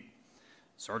duty.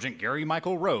 Sergeant Gary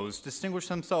Michael Rose distinguished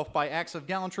himself by acts of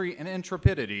gallantry and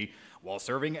intrepidity while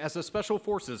serving as a Special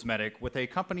Forces medic with a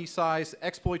company-sized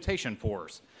exploitation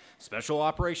force, Special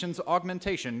Operations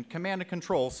Augmentation Command and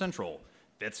Control Central,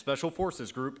 5th Special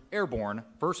Forces Group Airborne,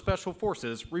 1st Special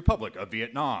Forces, Republic of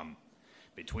Vietnam.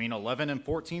 Between 11 and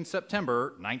 14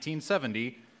 September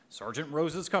 1970, Sergeant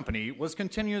Rose's company was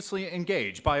continuously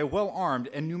engaged by a well-armed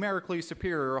and numerically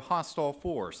superior hostile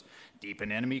force deep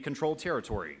in enemy-controlled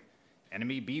territory.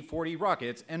 Enemy B-40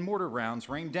 rockets and mortar rounds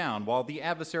rained down while the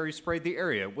adversary sprayed the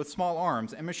area with small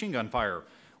arms and machine gun fire,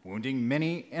 wounding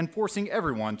many and forcing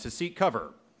everyone to seek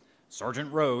cover.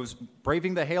 Sergeant Rose,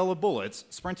 braving the hail of bullets,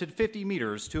 sprinted 50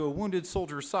 meters to a wounded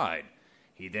soldier's side.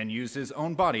 He then used his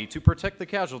own body to protect the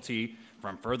casualty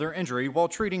from further injury while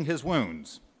treating his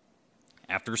wounds.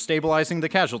 After stabilizing the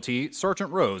casualty,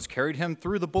 Sergeant Rose carried him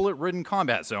through the bullet-ridden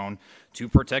combat zone to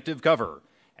protective cover.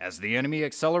 As the enemy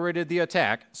accelerated the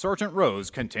attack, Sergeant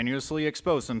Rose continuously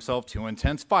exposed himself to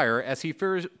intense fire as he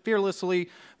fearlessly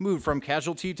moved from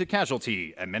casualty to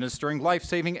casualty, administering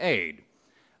life-saving aid.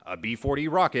 A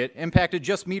B-40 rocket impacted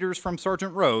just meters from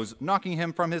Sergeant Rose, knocking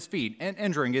him from his feet and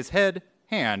injuring his head,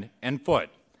 hand, and foot.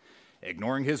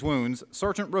 Ignoring his wounds,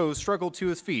 Sergeant Rose struggled to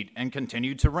his feet and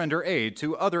continued to render aid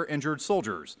to other injured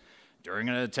soldiers. During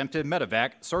an attempted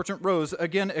medevac, Sergeant Rose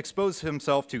again exposed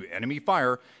himself to enemy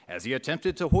fire as he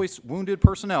attempted to hoist wounded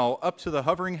personnel up to the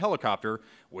hovering helicopter,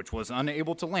 which was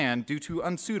unable to land due to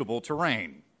unsuitable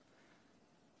terrain.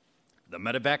 The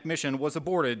medevac mission was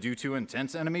aborted due to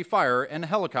intense enemy fire, and a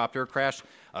helicopter crashed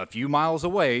a few miles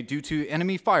away due to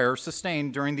enemy fire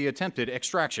sustained during the attempted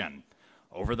extraction.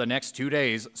 Over the next 2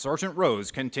 days, Sergeant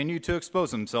Rose continued to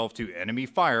expose himself to enemy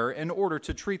fire in order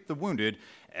to treat the wounded,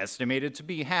 estimated to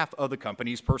be half of the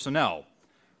company's personnel.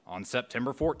 On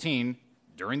September 14,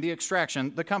 during the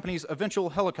extraction, the company's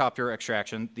eventual helicopter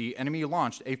extraction, the enemy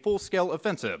launched a full-scale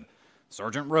offensive.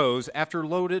 Sergeant Rose, after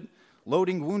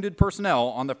loading wounded personnel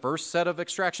on the first set of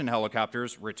extraction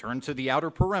helicopters, returned to the outer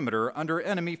perimeter under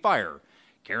enemy fire,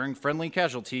 carrying friendly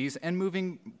casualties and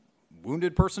moving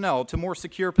wounded personnel to more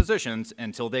secure positions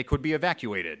until they could be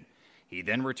evacuated. He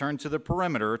then returned to the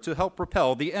perimeter to help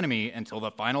repel the enemy until the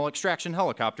final extraction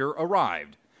helicopter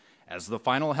arrived. As the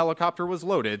final helicopter was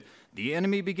loaded, the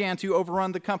enemy began to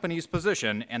overrun the company's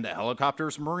position, and the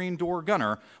helicopter's Marine door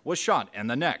gunner was shot in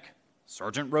the neck.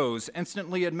 Sergeant Rose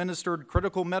instantly administered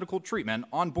critical medical treatment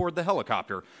on board the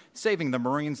helicopter, saving the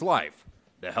Marine's life.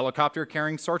 The helicopter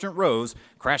carrying Sergeant Rose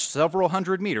crashed several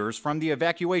hundred meters from the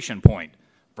evacuation point,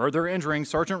 further injuring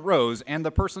Sergeant Rose and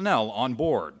the personnel on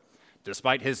board.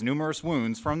 Despite his numerous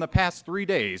wounds from the past 3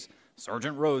 days,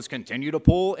 Sergeant Rose continued to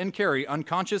pull and carry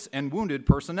unconscious and wounded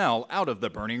personnel out of the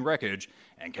burning wreckage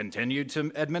and continued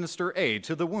to administer aid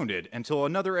to the wounded until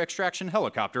another extraction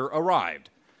helicopter arrived.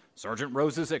 Sergeant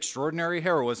Rose's extraordinary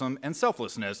heroism and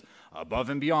selflessness above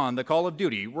and beyond the call of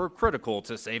duty were critical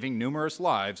to saving numerous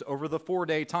lives over the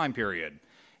 4-day time period.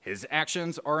 His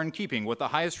actions are in keeping with the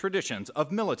highest traditions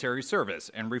of military service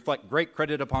and reflect great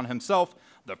credit upon himself,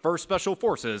 the 1st Special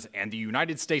Forces, and the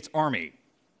United States Army.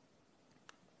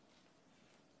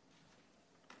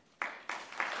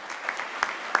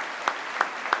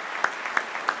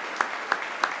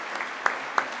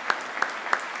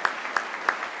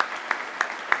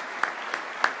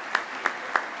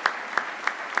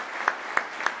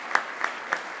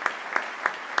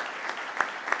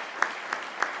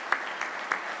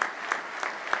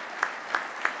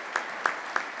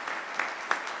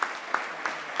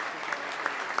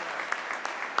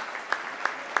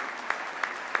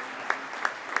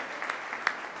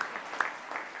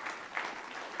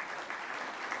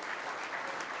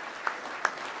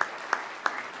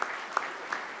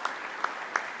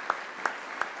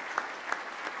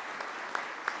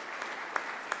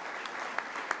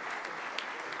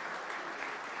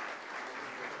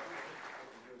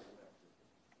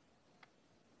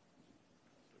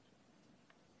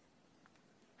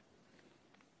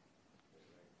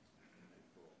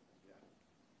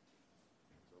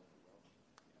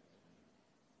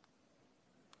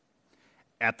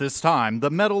 At this time, the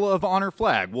Medal of Honor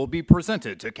flag will be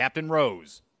presented to Captain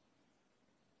Rose.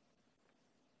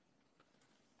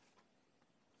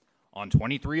 On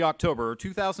 23 October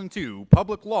 2002,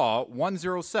 Public Law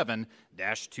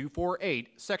 107-248,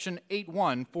 Section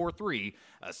 8143,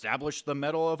 established the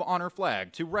Medal of Honor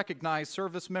flag to recognize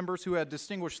service members who had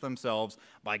distinguished themselves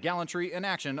by gallantry in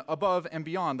action above and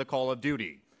beyond the call of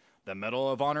duty. The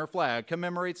Medal of Honor flag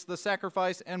commemorates the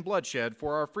sacrifice and bloodshed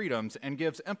for our freedoms and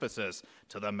gives emphasis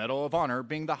to the Medal of Honor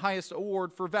being the highest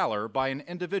award for valor by an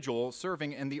individual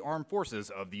serving in the armed forces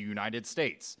of the United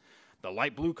States. The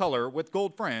light blue color with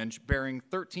gold fringe bearing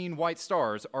 13 white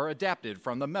stars are adapted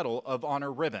from the Medal of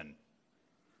Honor ribbon.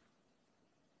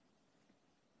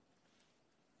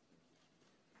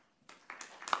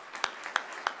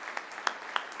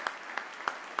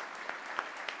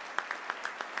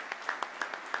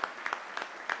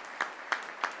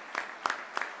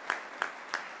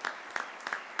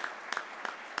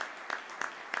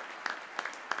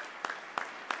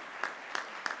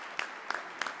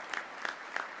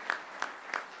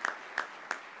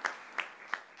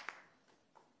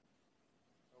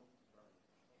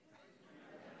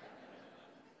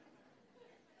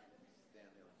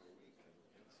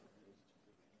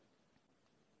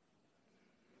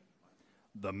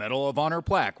 The Medal of Honor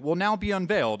plaque will now be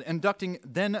unveiled, inducting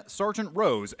then Sergeant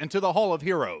Rose into the Hall of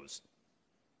Heroes.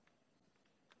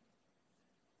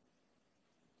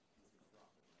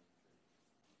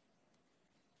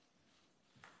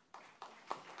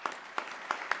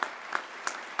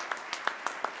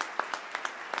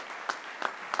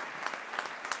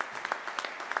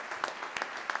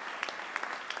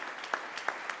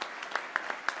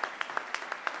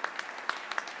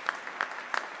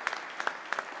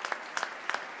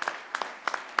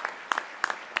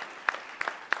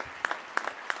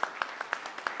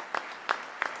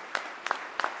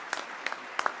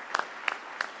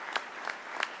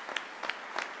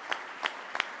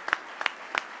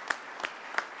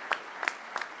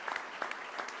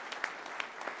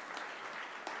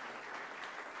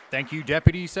 Thank you,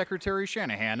 Deputy Secretary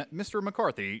Shanahan, Mr.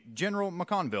 McCarthy, General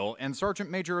McConville, and Sergeant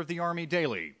Major of the Army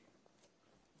Daly.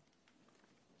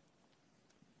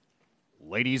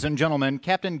 Ladies and gentlemen,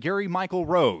 Captain Gary Michael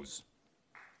Rose.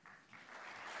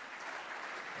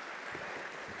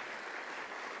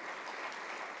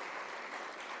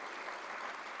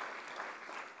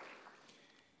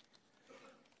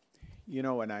 You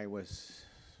know, when I was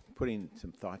putting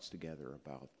some thoughts together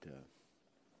about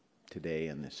today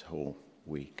and this whole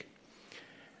week,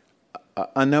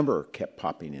 a number kept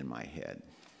popping in my head.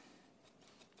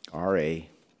 RA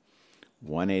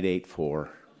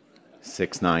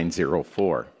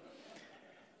 1884-6904.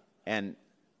 And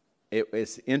it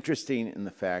was interesting in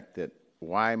the fact that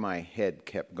why my head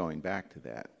kept going back to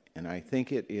that. And I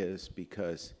think it is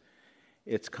because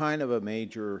it's kind of a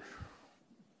major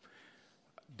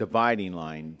dividing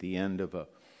line, the end of a,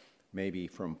 maybe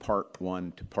from part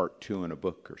 1 to part 2 in a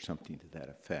book or something to that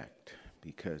effect.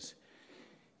 Because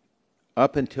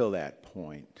up until that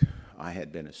point, I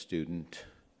had been a student,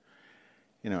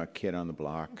 you know, a kid on the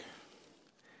block.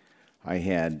 I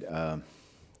had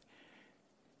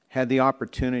had the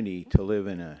opportunity to live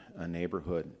in a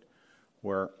neighborhood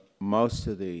where most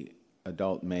of the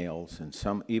adult males and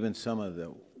even some of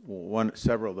the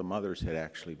several of the mothers had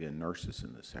actually been nurses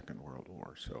in the Second World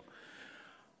War. So,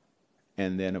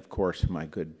 and then of course my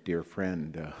good dear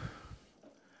friend,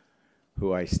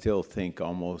 who I still think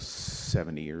almost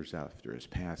 70 years after his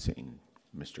passing,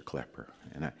 Mr. Klepper.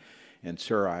 And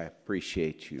sir, I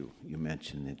appreciate you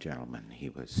mentioned the gentleman. He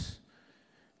was,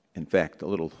 in fact, a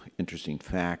little interesting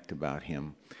fact about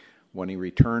him. When he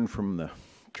returned from the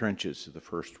trenches of the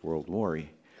First World War,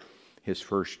 his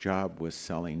first job was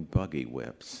selling buggy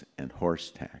whips and horse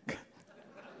tack.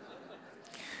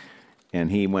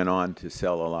 And he went on to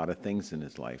sell a lot of things in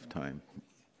his lifetime.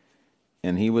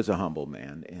 And he was a humble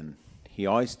man, and he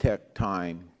always took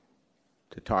time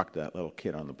to talk to that little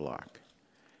kid on the block.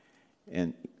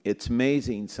 And it's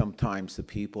amazing sometimes the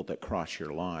people that cross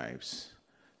your lives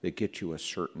that get you a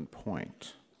certain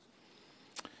point.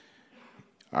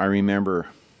 I remember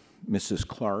Mrs.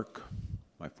 Clark,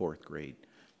 my 4th grade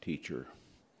teacher,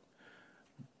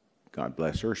 God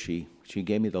bless her, she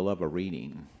gave me the love of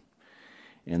reading.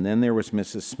 And then there was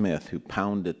Mrs. Smith, who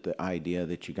pounded the idea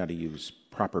that you got to use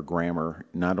proper grammar,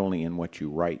 not only in what you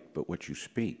write, but what you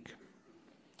speak.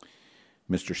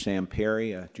 Mr. Sam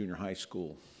Perry, a junior high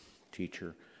school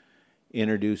teacher,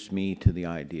 introduced me to the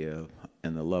idea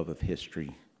and the love of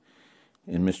history.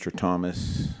 And Mr.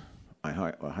 Thomas,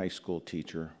 a high school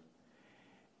teacher,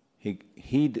 he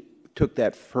took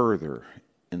that further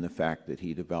in the fact that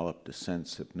he developed a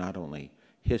sense of not only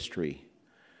history,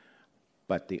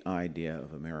 but the idea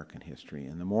of American history.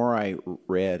 And the more I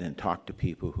read and talked to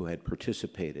people who had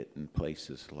participated in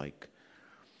places like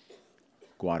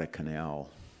Guadalcanal,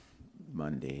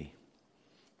 Monday,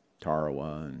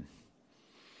 Tarawa, and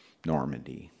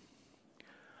Normandy,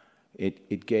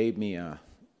 it gave me a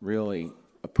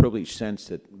privileged sense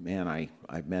that, man,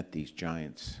 I've met these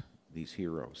giants, these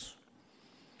heroes.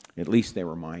 At least they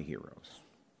were my heroes.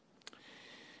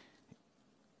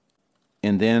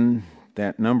 And then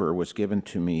that number was given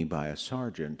to me by a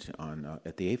sergeant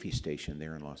at the AFI station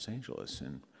there in Los Angeles.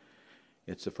 And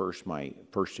it's my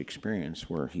first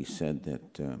experience where he said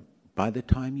that by the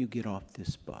time you get off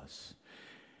this bus,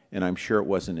 and I'm sure it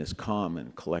wasn't as calm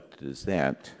and collected as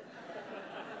that,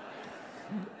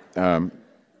 that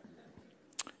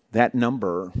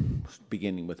number,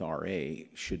 beginning with RA,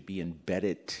 should be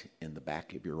embedded in the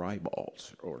back of your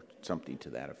eyeballs or something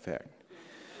to that effect.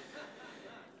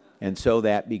 And so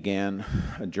that began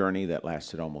a journey that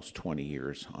lasted almost 20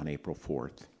 years on April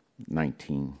 4th,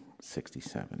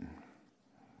 1967.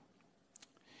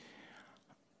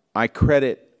 I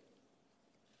credit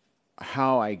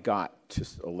how I got to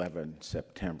 11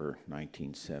 September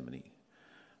 1970,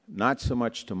 not so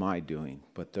much to my doing,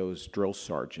 but those drill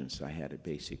sergeants I had at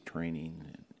basic training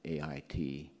and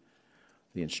AIT,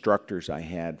 the instructors I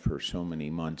had for so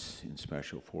many months in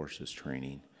Special Forces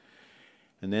training,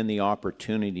 and then the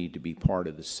opportunity to be part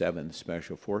of the 7th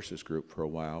Special Forces Group for a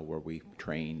while, where we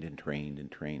trained and trained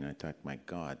and trained. I thought, my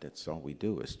God, that's all we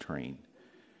do is train.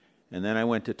 And then I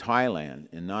went to Thailand,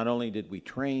 and not only did we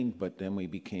train, but then we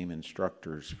became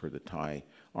instructors for the Thai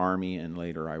Army, and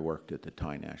later I worked at the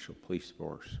Thai National Police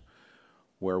Force,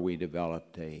 where we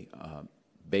developed a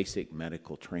basic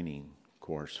medical training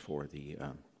course for the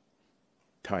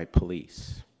Thai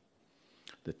police,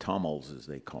 the Tamils as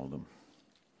they call them.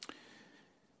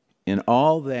 And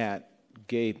all that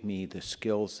gave me the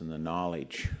skills and the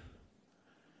knowledge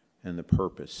and the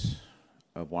purpose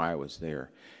of why I was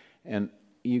there. And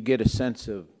you get a sense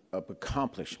of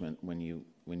accomplishment when you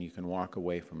can walk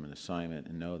away from an assignment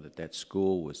and know that that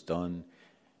school was done,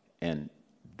 and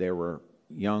there were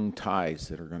young Thais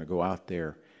that are going to go out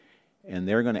there and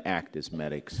they're going to act as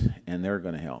medics and they're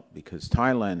going to help, because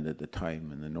Thailand at the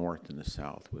time in the north and the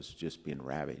south was just being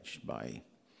ravaged by,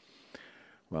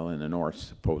 well, in the north,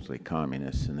 supposedly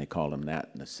communists, and they called them that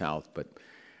in the south, but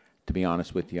To be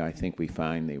honest with you, I think we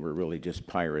find they were really just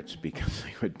pirates because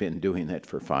they had been doing that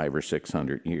for 500 or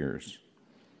 600 years.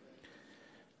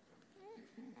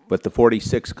 But the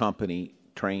 46th Company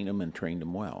trained them and trained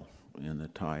them well in the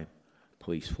Thai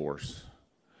police force.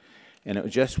 And it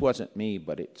just wasn't me,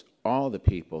 but it's all the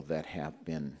people that have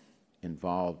been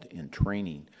involved in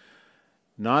training,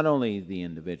 not only the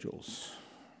individuals,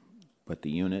 but the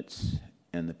units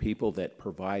and the people that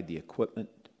provide the equipment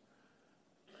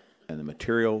and the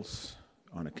materials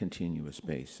on a continuous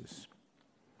basis.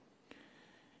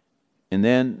 And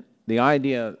then the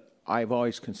idea, I've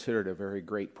always considered a very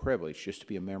great privilege just to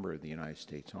be a member of the United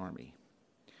States Army.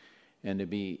 And to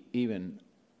be even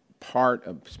part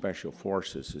of Special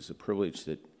Forces is a privilege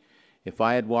that if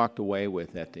I had walked away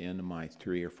with at the end of my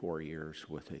 3 or 4 years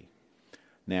with a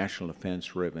National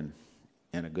Defense Ribbon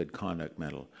and a Good Conduct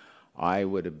Medal, I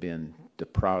would have been the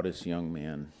proudest young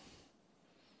man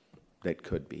that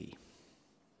could be.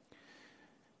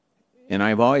 And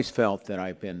I've always felt that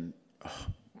I've been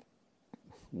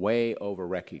way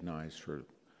over-recognized for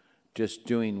just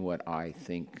doing what I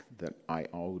think that I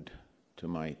owed to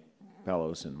my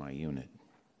fellows in my unit.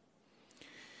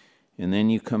 And then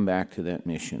you come back to that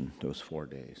mission, those 4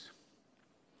 days.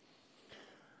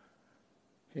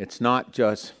 It's not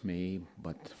just me,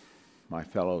 but my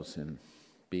fellows in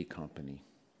B Company,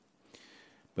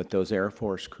 but those Air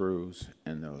Force crews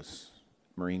and those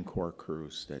Marine Corps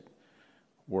crews that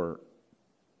were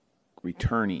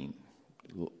returning,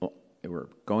 they were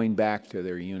going back to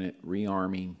their unit,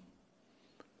 rearming,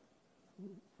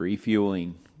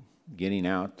 refueling, getting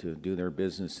out to do their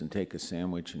business and take a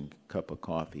sandwich and a cup of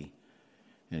coffee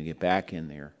and get back in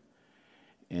there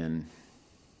and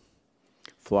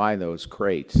fly those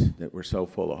crates that were so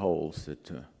full of holes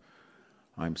that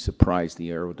I'm surprised the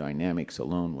aerodynamics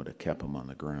alone would have kept them on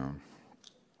the ground.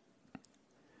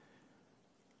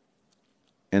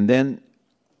 And then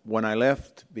when I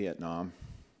left Vietnam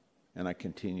and I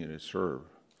continued to serve,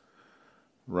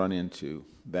 run into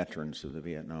veterans of the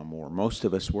Vietnam War. Most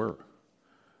of us were.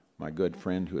 My good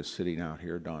friend who is sitting out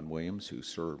here, Don Williams, who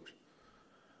served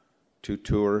 2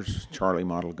 tours, Charlie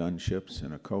model gunships,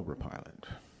 and a Cobra pilot.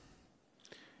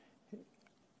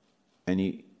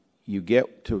 And you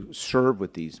get to serve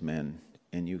with these men,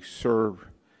 and you serve,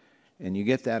 and you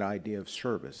get that idea of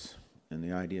service, and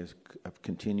the idea of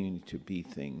continuing to be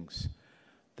things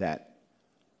that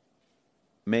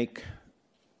make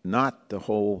not the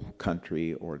whole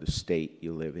country or the state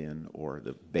you live in or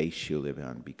the base you live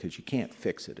on, because you can't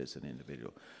fix it as an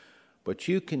individual. But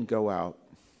you can go out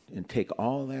and take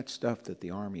all that stuff that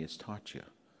the Army has taught you,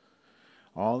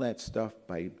 all that stuff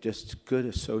by just good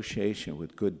association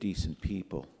with good, decent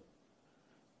people,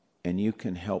 and you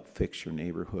can help fix your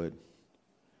neighborhood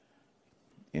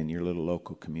and your little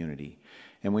local community.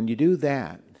 And when you do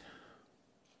that,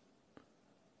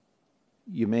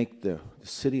 you make the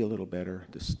city a little better,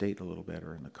 the state a little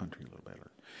better, and the country a little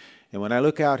better. And when I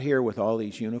look out here with all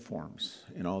these uniforms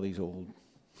and all these old,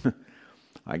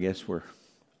 I guess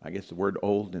the word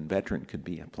old and veteran could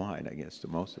be applied, I guess, to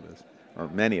most of us, or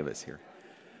many of us here.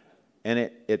 And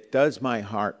it does my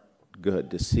heart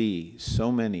good to see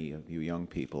so many of you young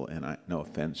people, and no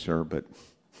offense, sir, but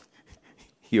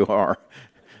you are.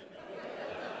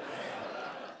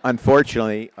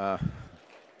 Unfortunately,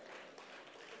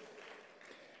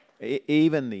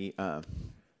 even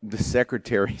the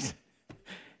secretaries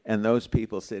and those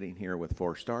people sitting here with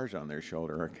 4 stars on their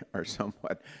shoulder are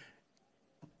somewhat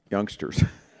youngsters.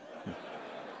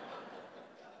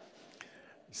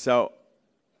 So,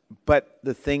 but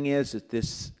the thing is that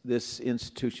this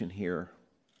institution here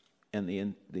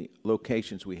and the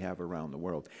locations we have around the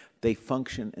world, they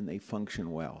function and they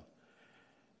function well.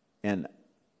 And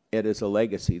it is a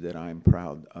legacy that I'm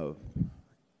proud of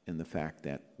in the fact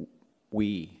that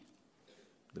we,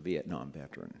 the Vietnam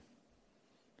veteran,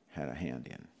 had a hand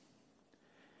in.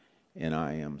 And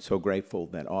I am so grateful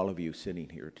that all of you sitting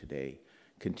here today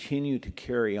continue to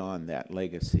carry on that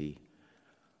legacy,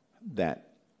 that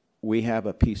we have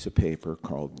a piece of paper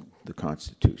called the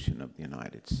Constitution of the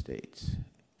United States.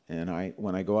 And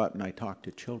when I go out and I talk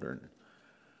to children,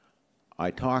 I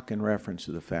talk in reference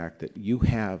to the fact that you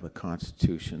have a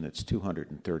Constitution that's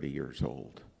 230 years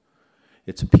old.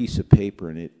 It's a piece of paper,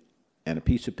 and a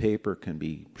piece of paper can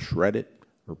be shredded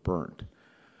or burnt.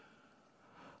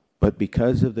 But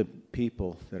because of the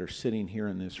people that are sitting here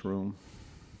in this room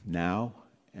now,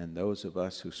 and those of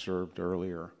us who served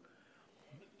earlier,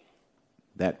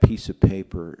 that piece of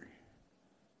paper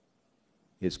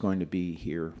is going to be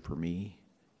here for me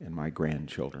and my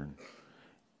grandchildren,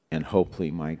 and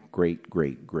hopefully my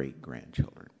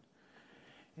great-great-great-grandchildren.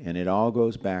 And it all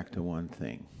goes back to one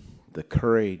thing: the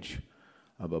courage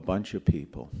of a bunch of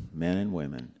people, men and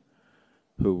women,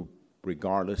 who,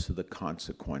 regardless of the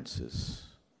consequences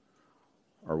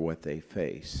or what they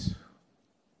face,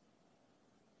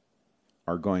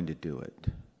 are going to do it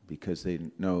because they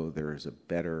know there is a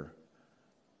better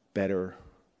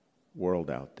world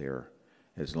out there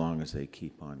as long as they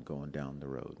keep on going down the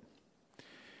road.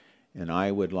 And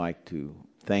I would like to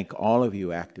thank all of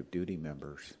you active duty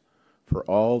members for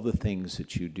all the things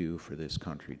that you do for this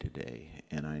country today.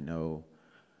 And I know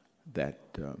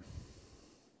that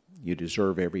you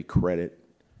deserve every credit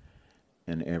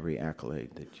and every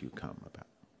accolade that you come about.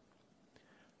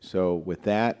 So with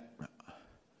that,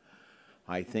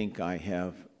 I think I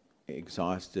have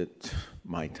exhausted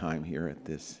my time here at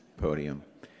this podium.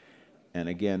 And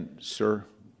again, sir,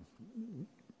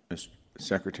 Mr.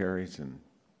 Secretaries and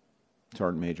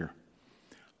Sergeant Major,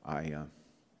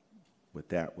 with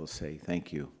that will say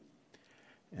thank you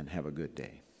and have a good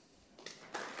day.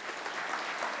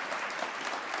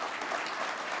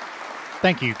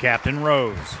 Thank you, Captain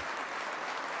Rose.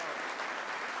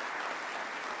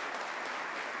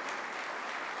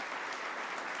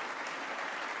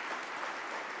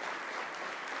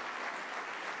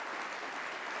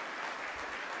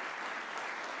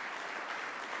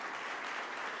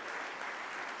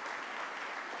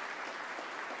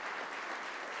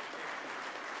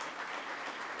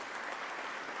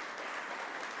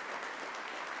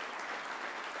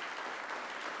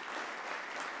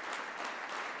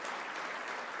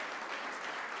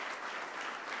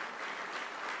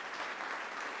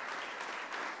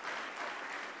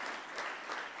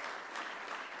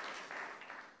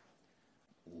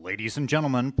 Ladies and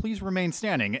gentlemen, please remain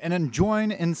standing and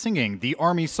join in singing the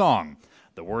Army Song.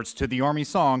 The words to the Army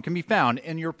Song can be found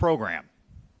in your program.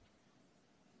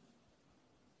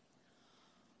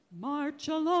 March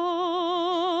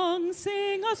along,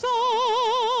 sing a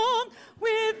song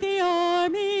with the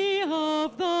army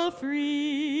of the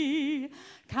free.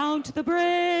 Count the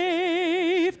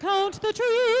brave, count the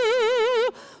true,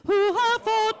 who have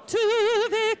fought to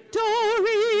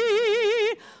victory.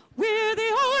 We're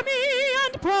the army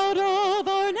and proud of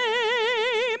our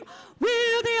name.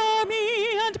 We're the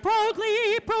army and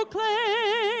proudly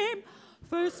proclaim.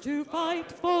 First to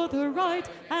fight for the right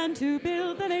and to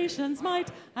build the nation's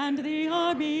might, and the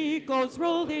army goes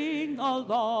rolling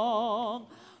along.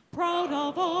 Proud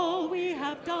of all we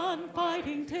have done,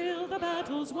 fighting till the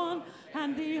battle's won,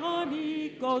 and the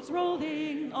army goes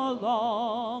rolling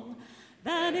along.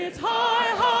 Then it's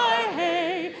hi, hi,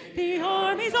 hey, the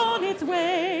army's on its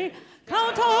way.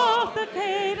 Count off the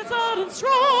cadence loud and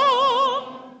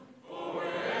strong. For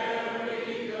wherever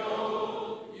you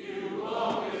go, you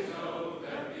always know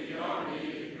that the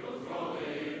army goes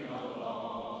rolling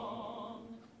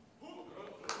along.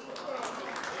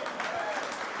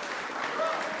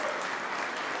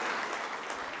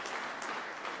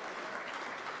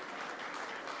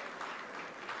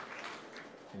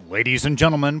 Ladies and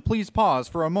gentlemen, please pause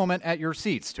for a moment at your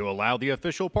seats to allow the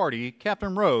official party,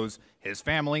 Captain Rose, his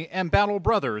family, and battle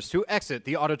brothers to exit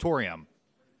the auditorium.